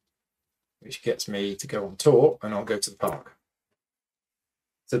single, which gets me to go on tour, and I'll go to the park.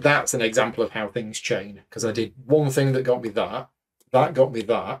 So that's an example of how things chain, because I did one thing that got me that got me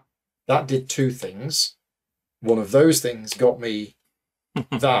that did 2 things. One of those things got me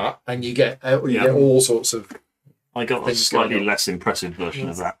that, and you get all sorts of. I got a slightly less impressive version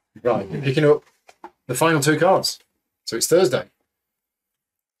of that. Right, you're picking up the final 2 cards. So it's Thursday.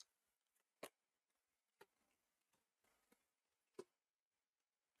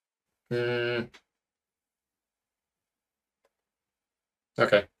 Okay.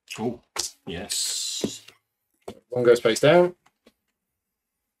 Oh, yes. One goes face down.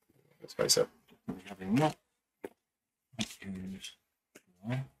 Goes face up. We're having that. That goes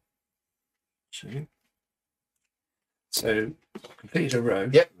 1, 2. So completed a row.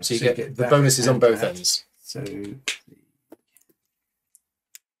 Yep. So you get the that bonuses on and both that. ends. So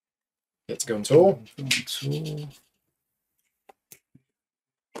Get to go on tour. tour.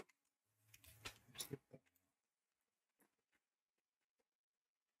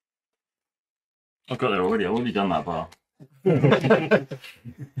 I've got there already. I've already done that bar.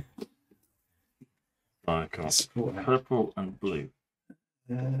 Right, come on. Purple and blue.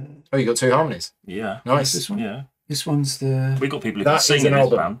 Oh, you got 2 harmonies. Yeah. Nice. This one? Yeah. This one's the We got people who That can is sing an in this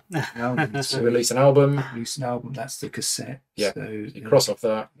album. band. album. So release an album. Release an album. That's the cassette. Yeah. So You cross off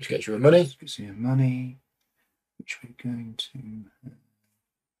that, which gets you a money. Gives you money, which we're going to.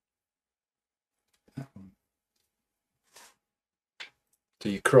 That one. So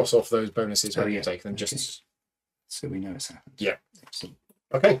you cross off those bonuses when Oh, you yeah. take them. Okay. Just So we know it's happened. Yeah. Excellent.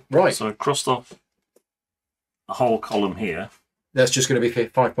 okay, right. So I crossed off a whole column here. That's just going to be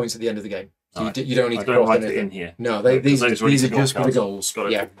 5 points at the end of the game. So Right. you don't need I to don't cross write it anything. in here. No, Because these those already are got just for the cards. goals. Got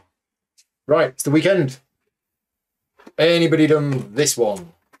it. Yeah. Right, it's the weekend. Anybody done this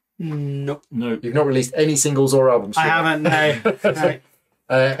one? Nope. No. You've not released any singles or albums. I Stuart. haven't. No.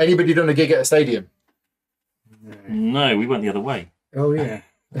 No. Anybody done a gig at a stadium? No, we went the other way. Oh yeah.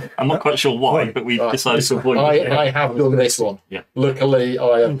 I'm not quite sure why, Right. but we Right. decided to avoid it. I have done this one. Yeah. Luckily,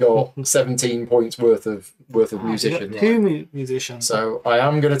 I have got 17 points worth of musicians. 2 musicians. So I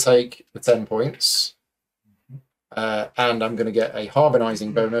am going to take the 10 points, and I'm going to get a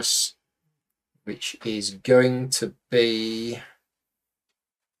harmonising bonus, which is going to be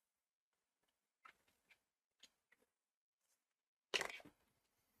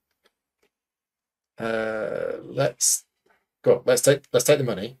let's take the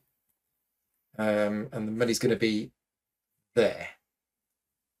money, and the money's going to be there.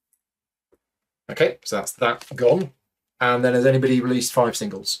 Okay, so that's that gone. And then has anybody released 5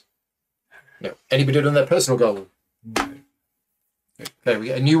 singles? No. Anybody done their personal goal? No. Okay, we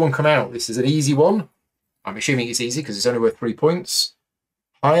get a new one come out. This is an easy one. I'm assuming it's easy because it's only worth 3 points.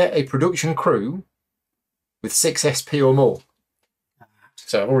 Hire a production crew with 6 SP or more.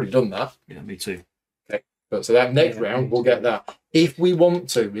 So I've already done that. Yeah, me too. But so that next round we'll get that. If we want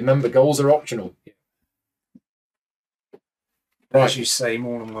to, remember goals are optional. As Right, you say,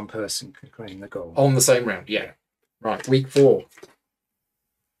 more than one person can claim the goal. on the same round, yeah. Right, week 4.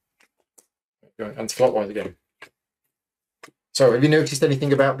 Going anti-clockwise again. So have you noticed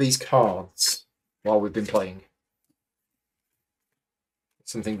anything about these cards while we've been playing?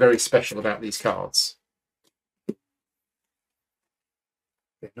 Something very special about these cards.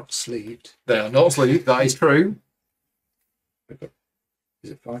 They're not sleeved. They are not sleeved, that is true. Is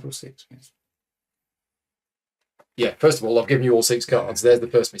it 5 or 6? Yes. Yeah, first of all, I've given you all 6 cards. There's the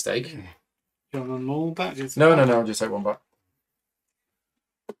first mistake. Do you want them all back? No, I'll just take one back.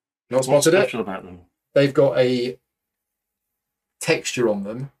 Not What's spotted it. special about them? They've got a texture on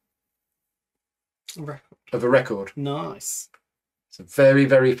them of a record. Nice. It's a very,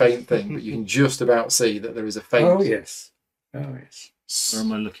 very faint thing, but you can just about see that there is a faint Oh yes. Oh yes. Where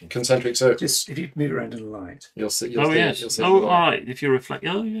am I looking? concentric circle. Just if you move around in the light. You'll see. Oh, You'll yes. see Oh, the all right. If you reflect.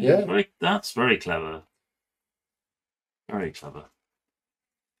 Oh, yeah. Yeah. Very, that's very clever. Very clever.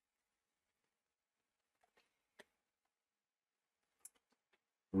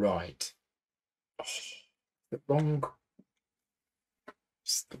 Right. Oh,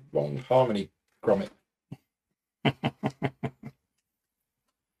 it's the wrong harmony grommet.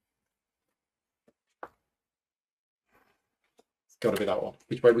 It's got to be that one.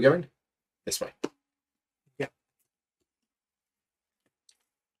 Which way are we going? This way. Yeah.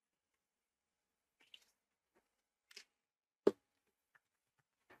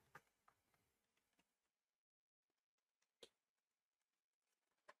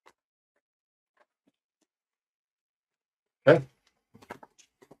 Okay.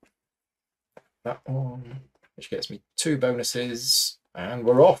 That one, which gets me 2 bonuses, and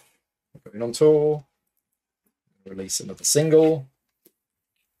we're off. We're going on tour. Release another single.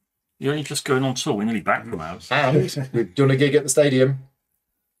 You're only just going on tour. We're nearly back from ours. And we've done a gig at the stadium.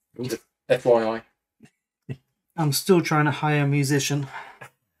 FYI. I'm still trying to hire a musician.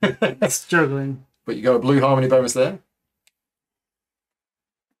 Struggling. But you got a blue harmony bonus there.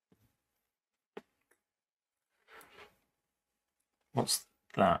 What's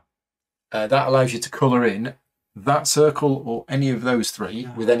that? That allows you to colour in that circle or any of those 3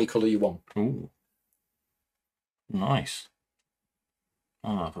 with any colour you want. Ooh. Nice.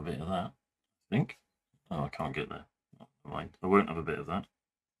 I'll have a bit of that, I think. Oh, I can't get there. Never mind. I won't have a bit of that.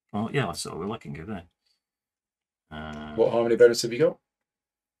 Oh, yeah, I saw. Well, I can go there. What harmony bonus have you got?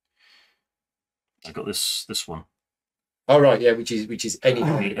 I got this one. Oh right, yeah, which is any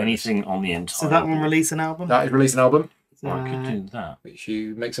harmony bonus. Anything on the entire. So that one board. release an album? That is release an album, So, Or I could do that. which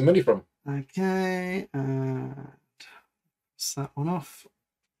you make some money from. okay, and cross that one off.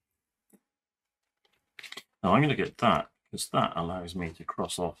 No, I'm going to get that because that allows me to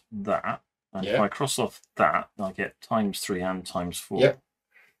cross off that. And if Yeah. I cross off that, I get ×3 and ×4. Yep.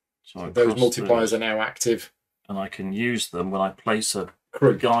 So Those multipliers are now active. and I can use them when I place a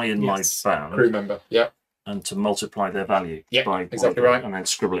Crew. guy in Yes. my band Crew member. Yeah. and to multiply their value. Yeah, by exactly one, right. And then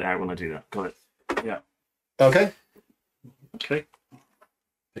scribble it out when I do that. Got it. Yeah. Okay. Okay.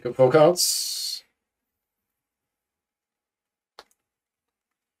 Pick up 4 cards.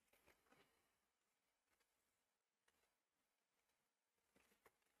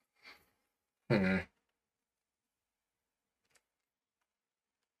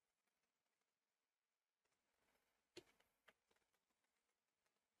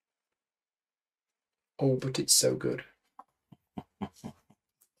 Oh, but it's so good.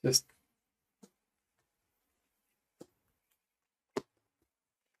 Just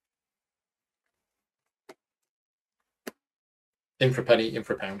in for a penny, in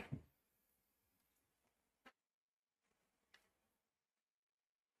for a pound.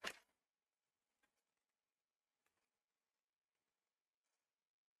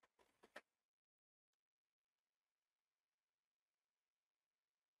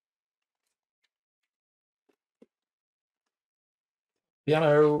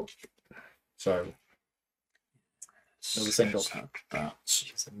 Piano. So another single.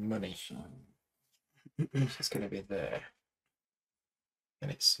 That's Some money. so. It's going to be there.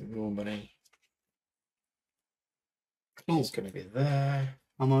 And it's more money. Oh, It's going to be there.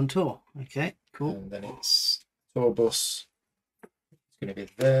 I'm on tour. Okay, cool. And then it's tour bus. It's going to be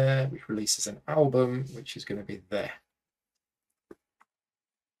there, which releases an album, which is going to be there.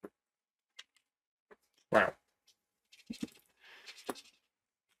 Wow.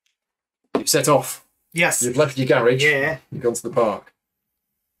 You've set off. Yes. You've left your garage. Yeah. You've gone to the park.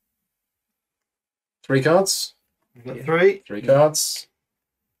 3 cards. I've got 3. 3 cards.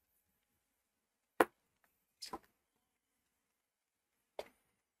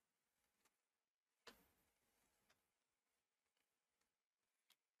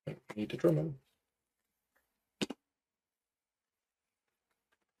 Need a drummer.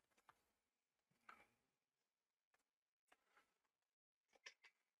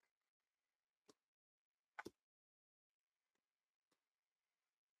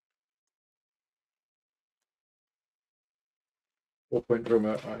 Four-point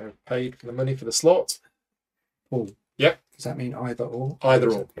drummer. I have paid for the money for the slot. Paul. Yep. Does that mean either or?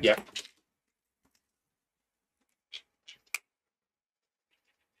 Either or. Yeah.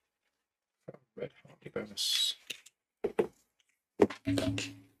 Red harmony bonus.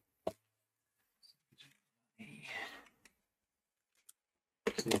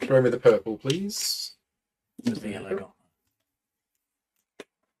 Can you throw me the purple, please? There's the yellow got.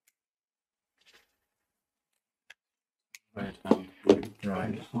 Red and blue.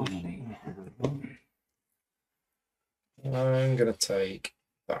 Right. Harmony. I'm going to take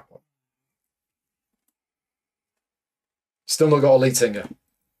that one. Still not got a lead singer.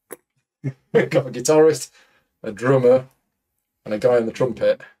 Got a guitarist, a drummer, and a guy on the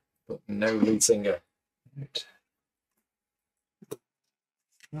trumpet, but no lead singer. Right.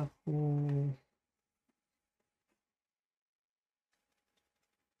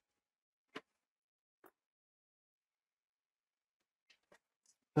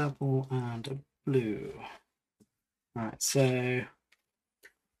 Purple and a blue. Right, so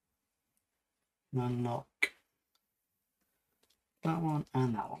unlock that one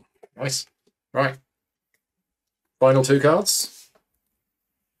and that one. Nice. Right. Final 2 cards.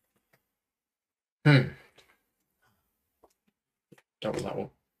 Don't want that one.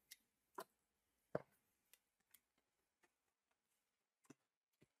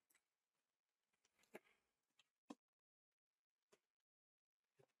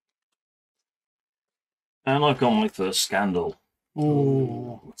 And I've got my first scandal.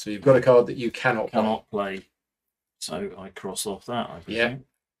 Oh, So you've got a card that you cannot play. Cannot play. So I cross off that, I presume.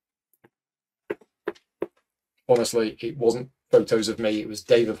 Honestly, it wasn't photos of me. It was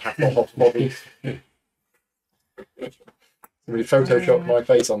Dave of Hasselhoff's body. Somebody photoshopped my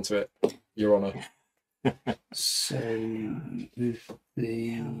face onto it, Your Honour. So with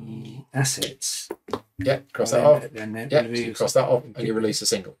the assets, Yeah, cross that off. Then Yeah, so you cross that off and you release a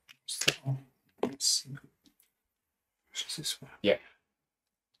single. What's this one? Yeah.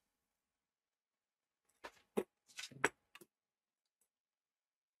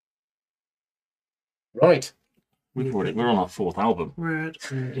 Right. We're on our 4th album. Red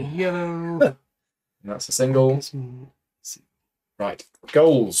and yellow. That's a single. Gives me- Right.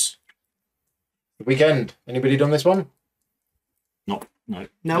 Goals. The weekend. Anybody done this one? No.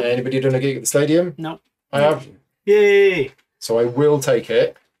 Nope. Anybody done a gig at the stadium? Nope. I have. Yay! So I will take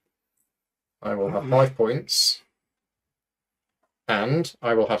it. I will have 5 points. And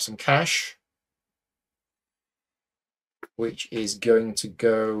I will have some cash, which is going to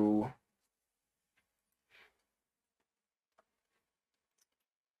go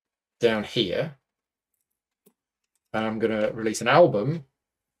down here. And I'm going to release an album,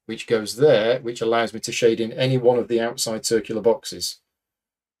 which goes there, which allows me to shade in any one of the outside circular boxes.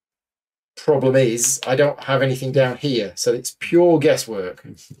 Problem is, I don't have anything down here, so it's pure guesswork.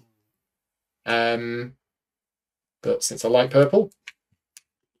 But since I like purple,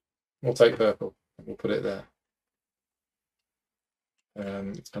 we'll take purple. We'll put it there.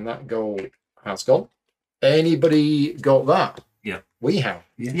 And that goal has gone. Anybody got that? Yeah. We have.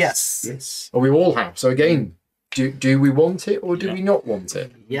 Yes. Yes. Or we all have. So again, do we want it or do we not want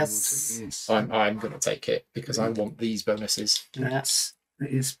it? Yes. Yes. I'm going to take it because I want these bonuses. Yes. That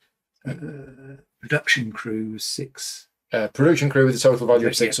is production crew 6. Production crew with a total value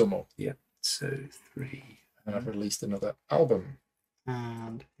of Yeah, 6 or more. Yeah. So 3. And I've released another album.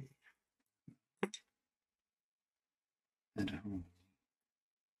 And And a horn.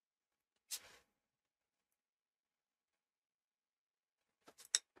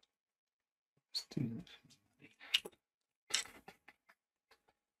 Let's do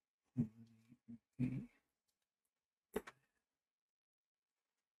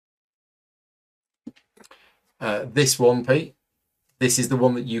that. This one, Pete, this is the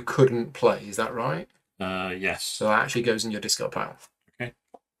one that you couldn't play. Is that right? Yes. So that actually goes in your discard pile. Okay.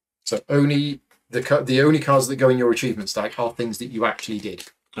 So only the only cards that go in your achievement stack are things that you actually did.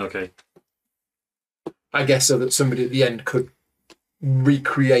 Okay. I guess so that somebody at the end could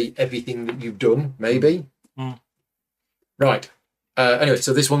recreate everything that you've done, maybe. Mm. Right. Anyway,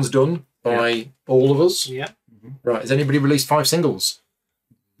 so this one's done by all of us. yeah. Right. Has anybody released 5 singles?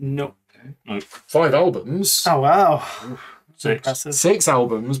 No. 5 albums? Oh wow. 6. Impressive. 6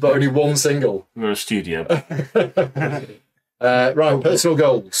 albums, but only 1 single. We're a studio. Right, personal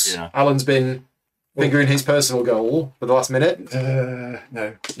goals. Yeah. Alan's been fingering his personal goal for the last minute.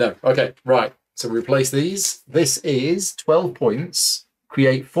 No. No. Okay, right. So we replace these. This is 12 points.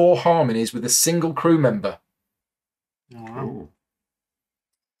 Create 4 harmonies with a single crew member. Oh, wow. Ooh.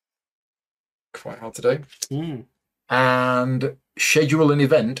 Quite hard to do. Mm. And schedule an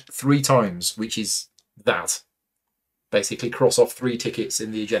event 3 times, which is that. Basically cross off 3 tickets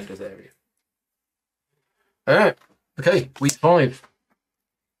in the agendas area. All right. Okay, week 5.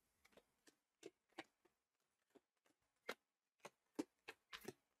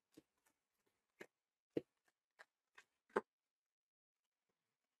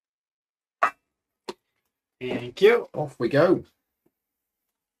 Thank you. Off we go.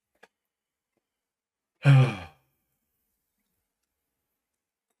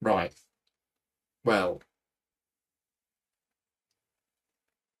 Right. Well.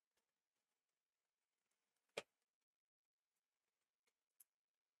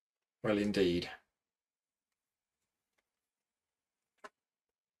 Well, indeed.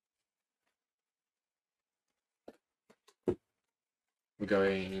 We're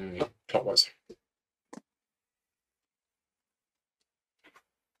going clockwise.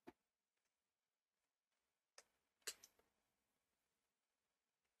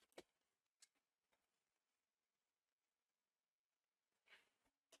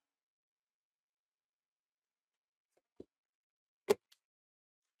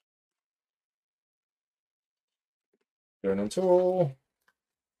 Going on tour.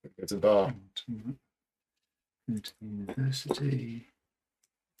 Go to the bar. Go to university.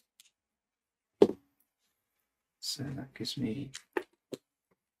 So that gives me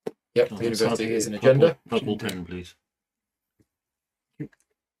Yep, Oh, the university that's is an agenda. Purple pen, please.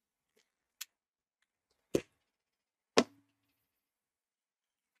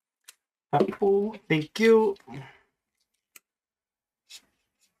 Apple. Thank you.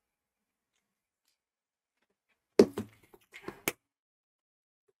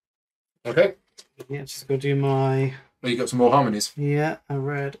 Okay. Yeah, just go do my Well, you got some more harmonies. a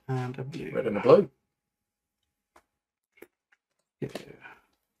red and a blue. Red and a blue. Yeah.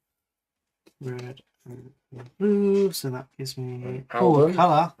 Red and blue. So that gives me a Album.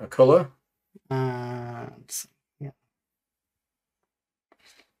 colour. A colour. And yeah.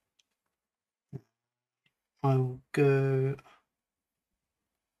 I will go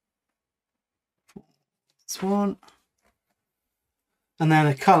for this one. And then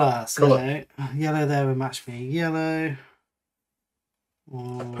a colour. So Colour. yellow there would match me yellow.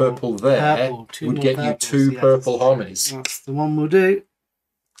 Or Purple there purple. Two would more get you purples, 2 yes. purple harmonies. That's the one we'll do.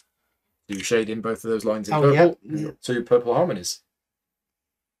 Do you shade in both of those lines in Oh, purple? yep. You've got 2 purple harmonies.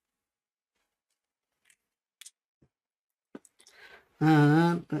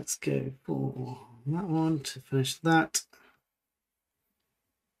 And let's go for that one to finish that.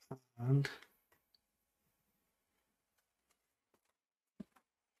 And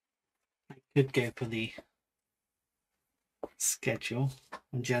I could go for the schedule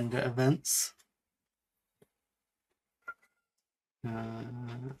agenda events.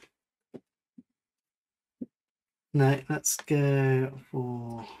 No, let's go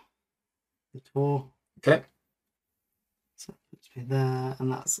for the tour. Okay. So it puts me there,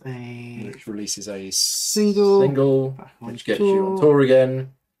 and that's a Which releases a single, back on which gets you on tour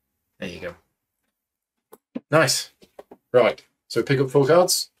again. There you go. Nice. Right. So pick up 4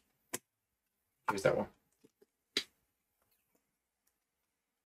 cards. Use that one.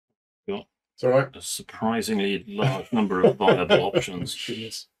 Got It's all right. a surprisingly large number of viable options.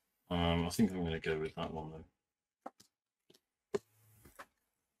 Goodness. I think I'm going to go with that one though.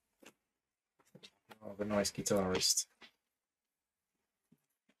 Oh, the nice guitarist.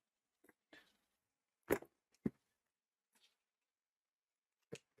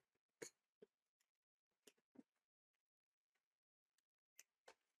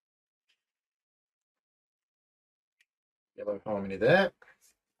 Yellow harmony there.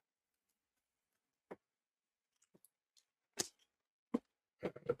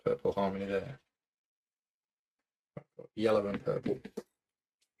 And the purple harmony there. Yellow and purple.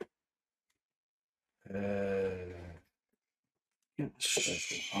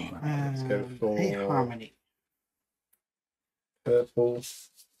 Let's go for a harmony. Purple,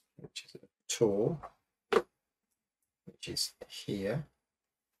 which is a tour, which is here,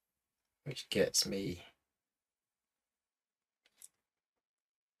 which gets me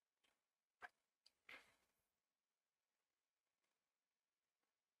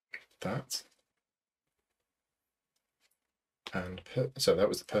that. And so that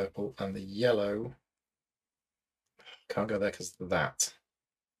was the purple, and the yellow can't go there because of that.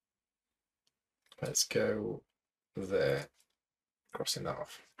 Let's go there, crossing that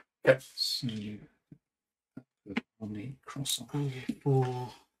off. Okay. So you on the cross off. For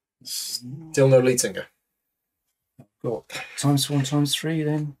Still no lead singer. Got ×1, ×3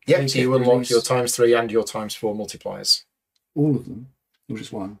 then? Yep, They so you get unlock released. your ×3 and your ×4 multipliers. All of them, or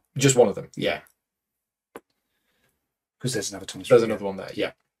just one? Just one of them, yeah. Because there's another ×3. There's another one there,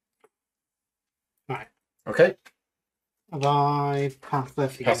 yeah. Right. Okay, have I passed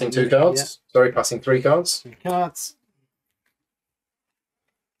that? passing 2 cards. Yeah. Sorry, passing 3 cards. 3 cards.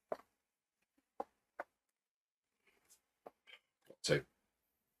 Got to.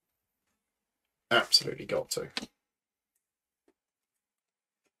 Absolutely got to.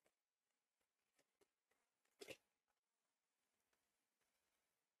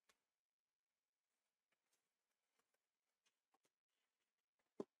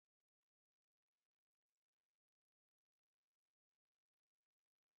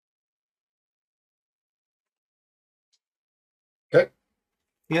 Okay.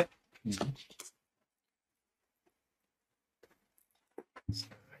 Yep.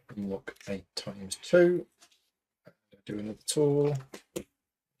 Unlock a ×2. Do another tour.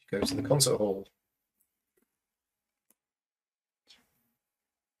 Go to the concert hall.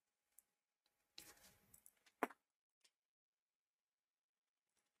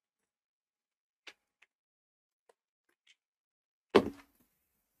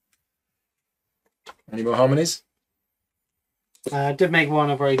 Any more harmonies? I did make one.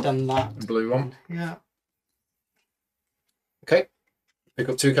 I've already done that. The blue one. Yeah. Okay. Pick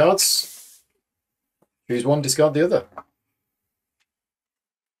up 2 cards. Choose one, discard the other.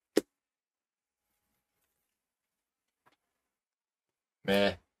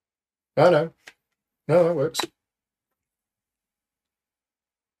 Meh. Oh no. No, that works.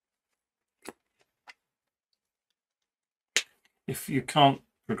 If you can't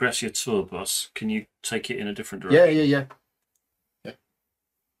progress your tour bus, can you take it in a different Yeah, direction? yeah.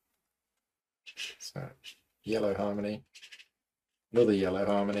 So, yellow harmony. Another yellow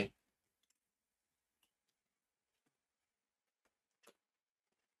harmony.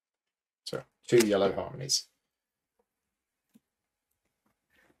 So, 2 yellow harmonies.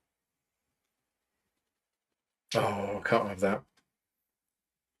 Oh, can't have that.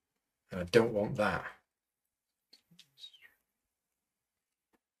 And I don't want that.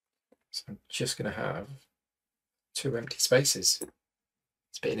 So I'm just going to have 2 empty spaces.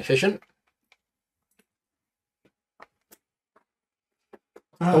 It's a bit inefficient.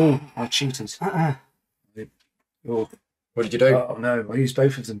 Oh, I cheated. Oh, What did you do? oh no, I used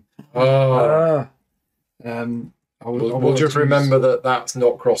both of them. Oh. We'll just remember that that's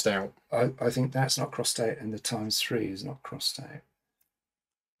not crossed out. I think that's not crossed out, and the ×3 is not crossed out.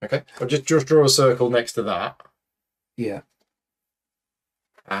 Okay. I'll just draw a circle next to that. Yeah.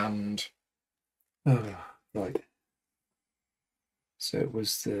 And right. So it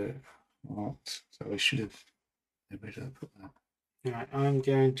was the what? So I should have. Where did I put that? Right, I'm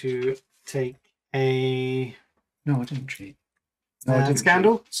going to take a No, I didn't cheat. No, I didn't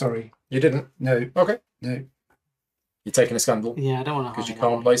scandal. cheat. Sorry. you didn't. No. Okay. No. You're taking a scandal Yeah, I don't want to because you hide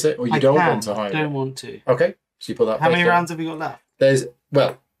can't that place it, or you one. don't I want to hide don't it. want to. Okay. So you put that. How face many down. rounds have we got left? There's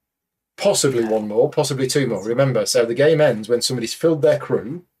possibly one more, possibly two more. Remember, so the game ends when somebody's filled their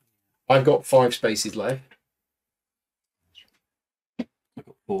crew. I've got 5 spaces left. I've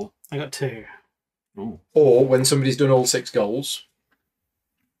got 4. I got 2. Ooh. Or when somebody's done all 6 goals.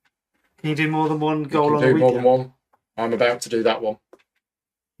 Can you do more than one You goal can on do a more weekend? than one. I'm about to do that one.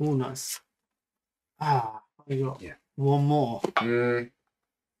 Oh, nice. I got Yeah. one more. Mm.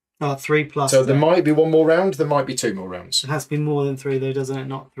 3 plus. So there might be one more round. There might be 2 more rounds. It has to be more than 3, though, doesn't it?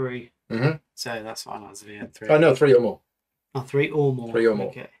 Not 3. Mm-hmm. So that's fine. That's 3. Oh no, 3 or more. 3 or more. 3 or more.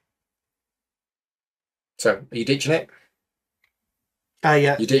 Okay. So are you ditching it?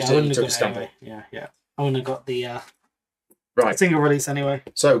 Yeah. You ditched I it, wouldn't you have took got a scandal. it anyway. Yeah. I wouldn't have got the Right. single release anyway.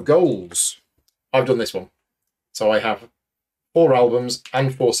 So goals. I've done this one. So I have 4 albums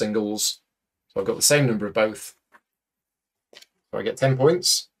and 4 singles. So I've got the same number of both. So I get 10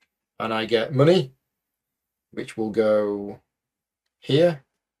 points. And I get money, which will go here.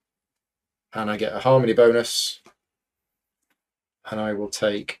 And I get a harmony bonus. And I will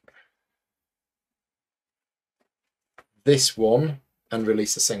take this one and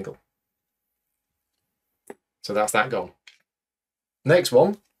release a single. So that's that goal. Next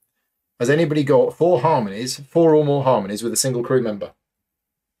one. Has anybody got 4 harmonies, 4 or more harmonies with a single crew member?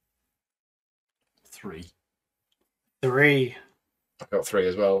 3. 3. I've got 3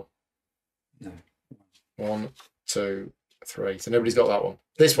 as well. No. 1, 2, 3. So nobody's got that one.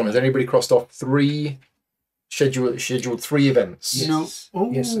 This one, has anybody crossed off 3 scheduled 3 events? Yes. No.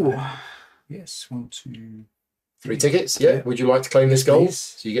 Ooh. Yes. Yes. 1, 2, 3 tickets? Yeah. Yeah. Would you like to claim this goal? please.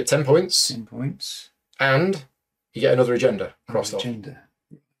 So you get 10 points 10 points. and you get another agenda crossed off, Agenda.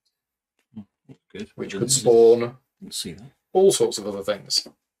 Good. which could spawn Let's see that. all sorts of other things.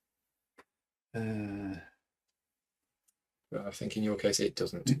 But I think in your case it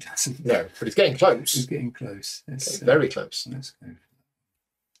doesn't. It doesn't. No, but it's getting It's close. getting close. Let's, Getting very close. Let's go.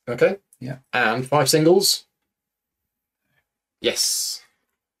 Okay. Yeah. And 5 singles. Yes.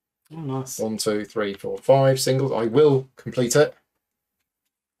 Oh, nice. 1, 2, 3, 4, 5 singles. I will complete it.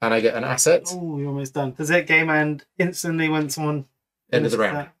 And I get an asset. Oh, you're almost done. Does it game end instantly when someone End of the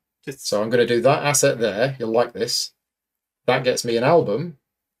finishes round. that? Just So I'm going to do that asset there. You'll like this. That gets me an album,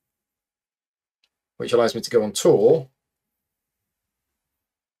 which allows me to go on tour,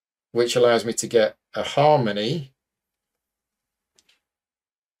 which allows me to get a harmony,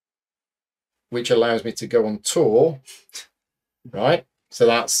 which allows me to go on tour, right? So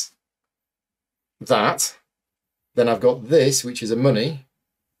that's that. Then I've got this, which is a money,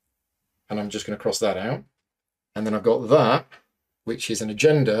 and I'm just going to cross that out. And then I've got that, which is an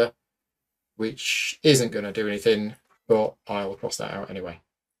agenda, which isn't going to do anything, but I'll cross that out anyway.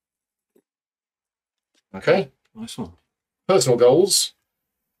 Okay, Nice one. personal goals.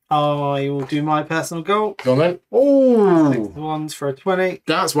 I will do my personal goal. Go on then. The Oh, ones for a 20.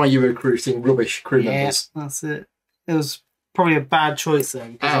 that's why you were recruiting rubbish crew Yeah, members. that's it. It was probably a bad choice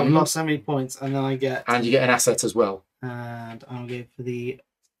then because I've And- lost so many points, and then I get And you get an asset as well, and I'll go for the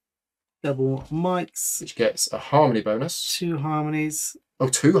double mics, which gets a harmony bonus. 2 harmonies, Oh,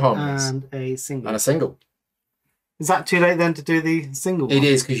 2 harmonies and a single. and a single. Is that too late then to do the single? It one?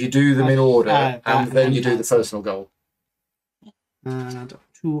 is because you do them in order, that and then you do the that's- personal goal. And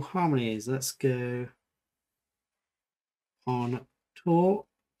 2 harmonies. Let's go on tour,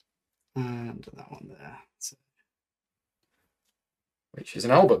 and that one there. So, Which is an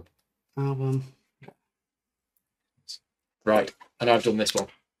album. album. Right, and I've done this one.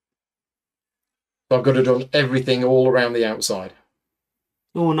 So I've got to have done everything all around the outside.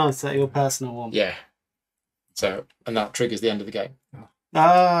 Oh, nice. That's your personal one. Yeah. So, and that triggers the end of the game.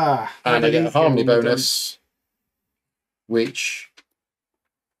 Ah. And I that get a is harmony good one done. bonus, which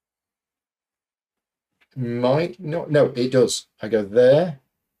might not. No, it does. I go there,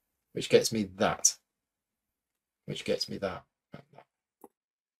 which gets me that. Which gets me that.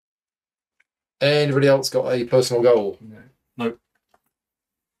 Anybody else got a personal goal? No.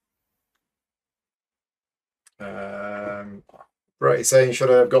 Right, it's saying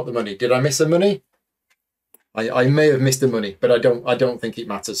should I have got the money? Did I miss the money? I may have missed the money, but I don't think it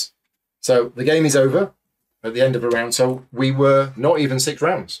matters. So the game is over at the end of a round. So we were not even 6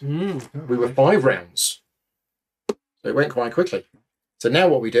 rounds. We were 5 rounds. So it went quite quickly. So now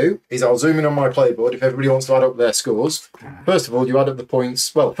what we do is I'll zoom in on my playboard if everybody wants to add up their scores. First of all, you add up the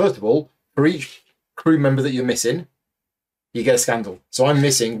points. Well, first of all, for each crew member that you're missing, you get a scandal. So I'm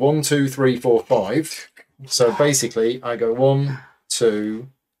missing 1, 2, 3, 4, 5. So basically, I go 1, 2,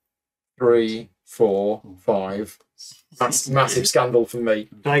 3, 4, 5. That's massive scandal for me.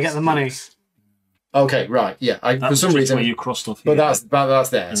 Do I get the money? Okay, right, yeah. For some reason, where you crossed off. but that's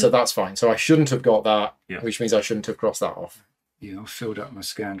there, so that's fine. So I shouldn't have got that, which means I shouldn't have crossed that off. Yeah, I filled up my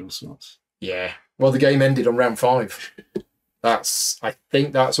scandal slots. Yeah. Well, the game ended on round 5. I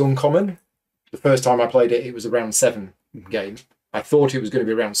think that's uncommon. The first time I played it, it was a round 7 game. I thought it was going to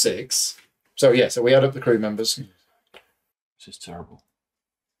be round 6. So yeah, so we add up the crew members. This is terrible.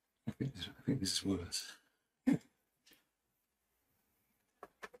 I think this is worse.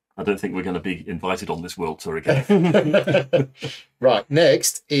 I don't think we're going to be invited on this world tour again. Right,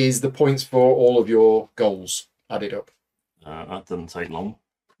 next is the points for all of your goals added up. That doesn't take long.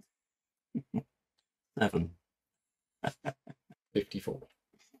 7. 54.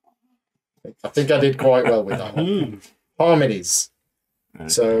 I think I did quite well with that one. Harmonies. Okay.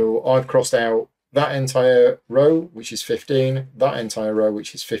 So I've crossed out that entire row, which is 15, that entire row,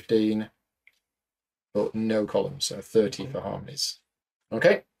 which is 15, but no columns, so 30 for harmonies.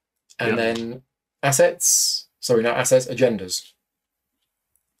 Okay. And then assets. Sorry, not assets, agendas.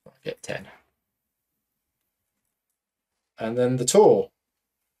 I get 10. And then the tour.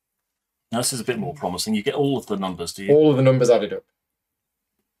 Now, this is a bit more promising. You get all of the numbers, do you? All of the numbers added up.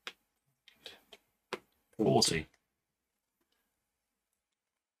 40.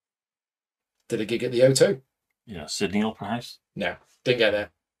 Did I gig at the O2? Yeah, Sydney Opera House. No, didn't get there.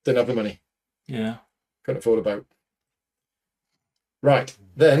 Didn't have the money. Yeah. Couldn't afford a boat. Right,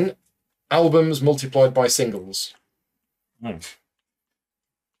 then albums multiplied by singles. No.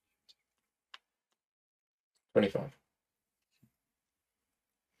 25.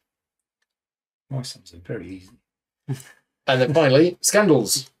 My sums are very easy. And then finally,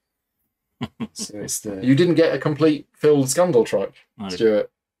 scandals. So it's the You didn't get a complete filled scandal tribe, No.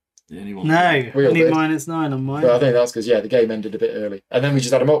 Stuart. The only one. No, We all only did. -9 on mine. But I think that's because, the game ended a bit early. And then we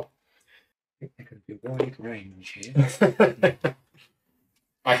just add them up. there could be a wide range here.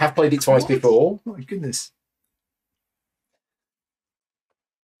 I have played it twice before. My goodness.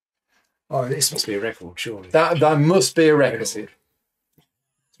 Oh, this must be a record, surely. That must be a record.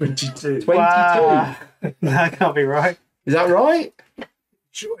 22. 22. Wow. That can't be right. Is that right?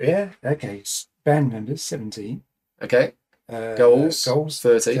 Sure, yeah. Okay. Band members, 17. Okay. Goals,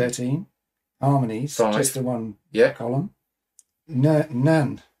 30. 13. Harmonies, 5. just the one Yeah. column. No,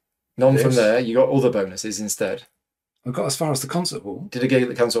 none. None from This. there. You got other bonuses instead. I got as far as the concert hall. Did a gig at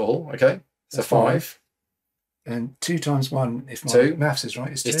the concert hall. Okay. So That's 5. And 2 times 1, if my 2. maths is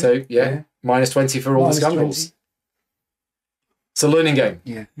right, is 2. It's 2. Yeah. Minus 20 for all Minus the scandals. 20. It's a learning game.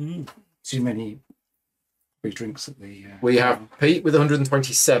 Yeah. Mm. Too many free drinks at the... We have Pete with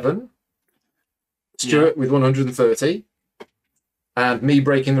 127. Stuart with 130. And me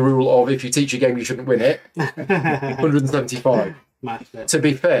breaking the rule of if you teach a game, you shouldn't win it. 175. Smashed it. To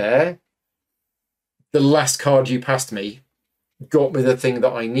be fair, the last card you passed me got me the thing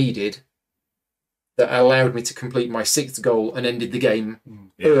that I needed that allowed me to complete my 6th goal and ended the game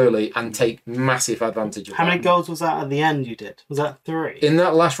early and take massive advantage of How that. many goals was that at the end you did? Was that 3? In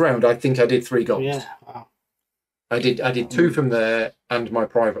that last round, I think I did 3 goals. Yeah. Wow. I did 2 from there and my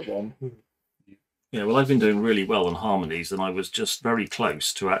private one. Yeah, well, I've been doing really well on harmonies, and I was just very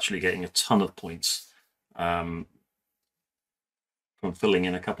close to actually getting a ton of points from filling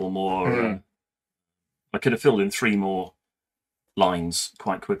in a couple more. I could have filled in 3 more lines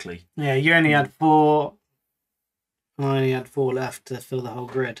quite quickly. Yeah, you only had 4. I only had 4 left to fill the whole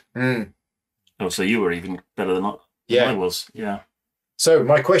grid. Oh, so you were even better than I was. Yeah. So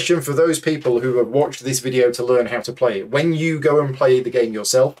my question for those people who have watched this video to learn how to play it, when you go and play the game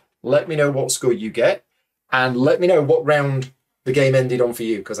yourself, let me know what score you get and let me know what round the game ended on for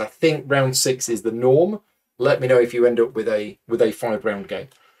you, because I think round 6 is the norm. Let me know if you end up with a 5-round game.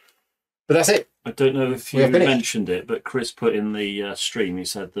 But that's it. I don't know if We you have finished. mentioned it, but Chris put in the stream, he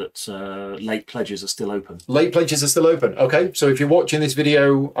said that late pledges are still open. Late pledges are still open. Okay, so if you're watching this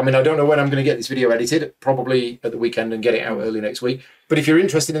video, I mean, I don't know when I'm going to get this video edited, probably at the weekend and get it out early next week. But if you're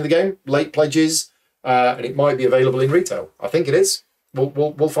interested in the game, late pledges, and it might be available in retail. I think it is.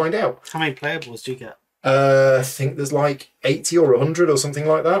 We'll find out. How many playables do you get? I think there's like 80 or 100 or something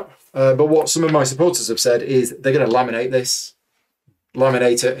like that. But what some of my supporters have said is they're going to laminate this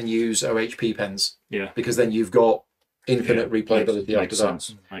laminate it and use OHP pens. Yeah. Because then you've got infinite replayability after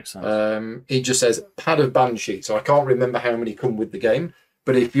that. Makes sense. It just says pad of band sheets. So I can't remember how many come with the game,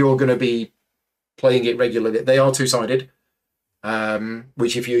 but if you're going to be playing it regularly, they are two-sided,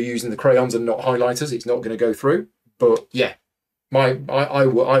 which if you're using the crayons and not highlighters, it's not going to go through. But yeah, I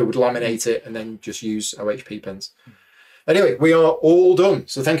would laminate it and then just use OHP pens. Anyway, we are all done.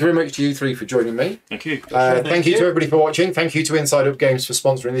 So thank you very much to you three for joining me. Thank you. Thank you to everybody for watching. Thank you to Inside Up Games for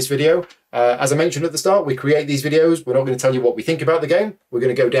sponsoring this video. As I mentioned at the start, we create these videos. We're not going to tell you what we think about the game. We're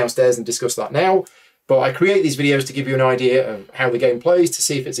going to go downstairs and discuss that now. But I create these videos to give you an idea of how the game plays, to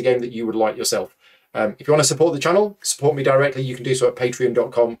see if it's a game that you would like yourself. If you want to support the channel, support me directly, you can do so at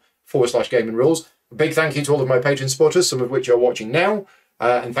patreon.com/gamingrules. A big thank you to all of my Patreon supporters, some of which are watching now.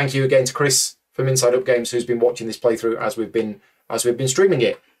 And thank you again to Chris from Inside Up Games, who's been watching this playthrough as we've been streaming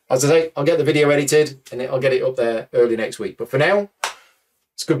it. As I say, I'll get the video edited and I'll get it up there early next week. But for now,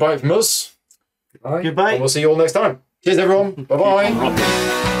 it's goodbye from us. Goodbye. And we'll see you all next time. Cheers, everyone.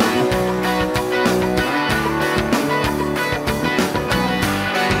 Bye-bye.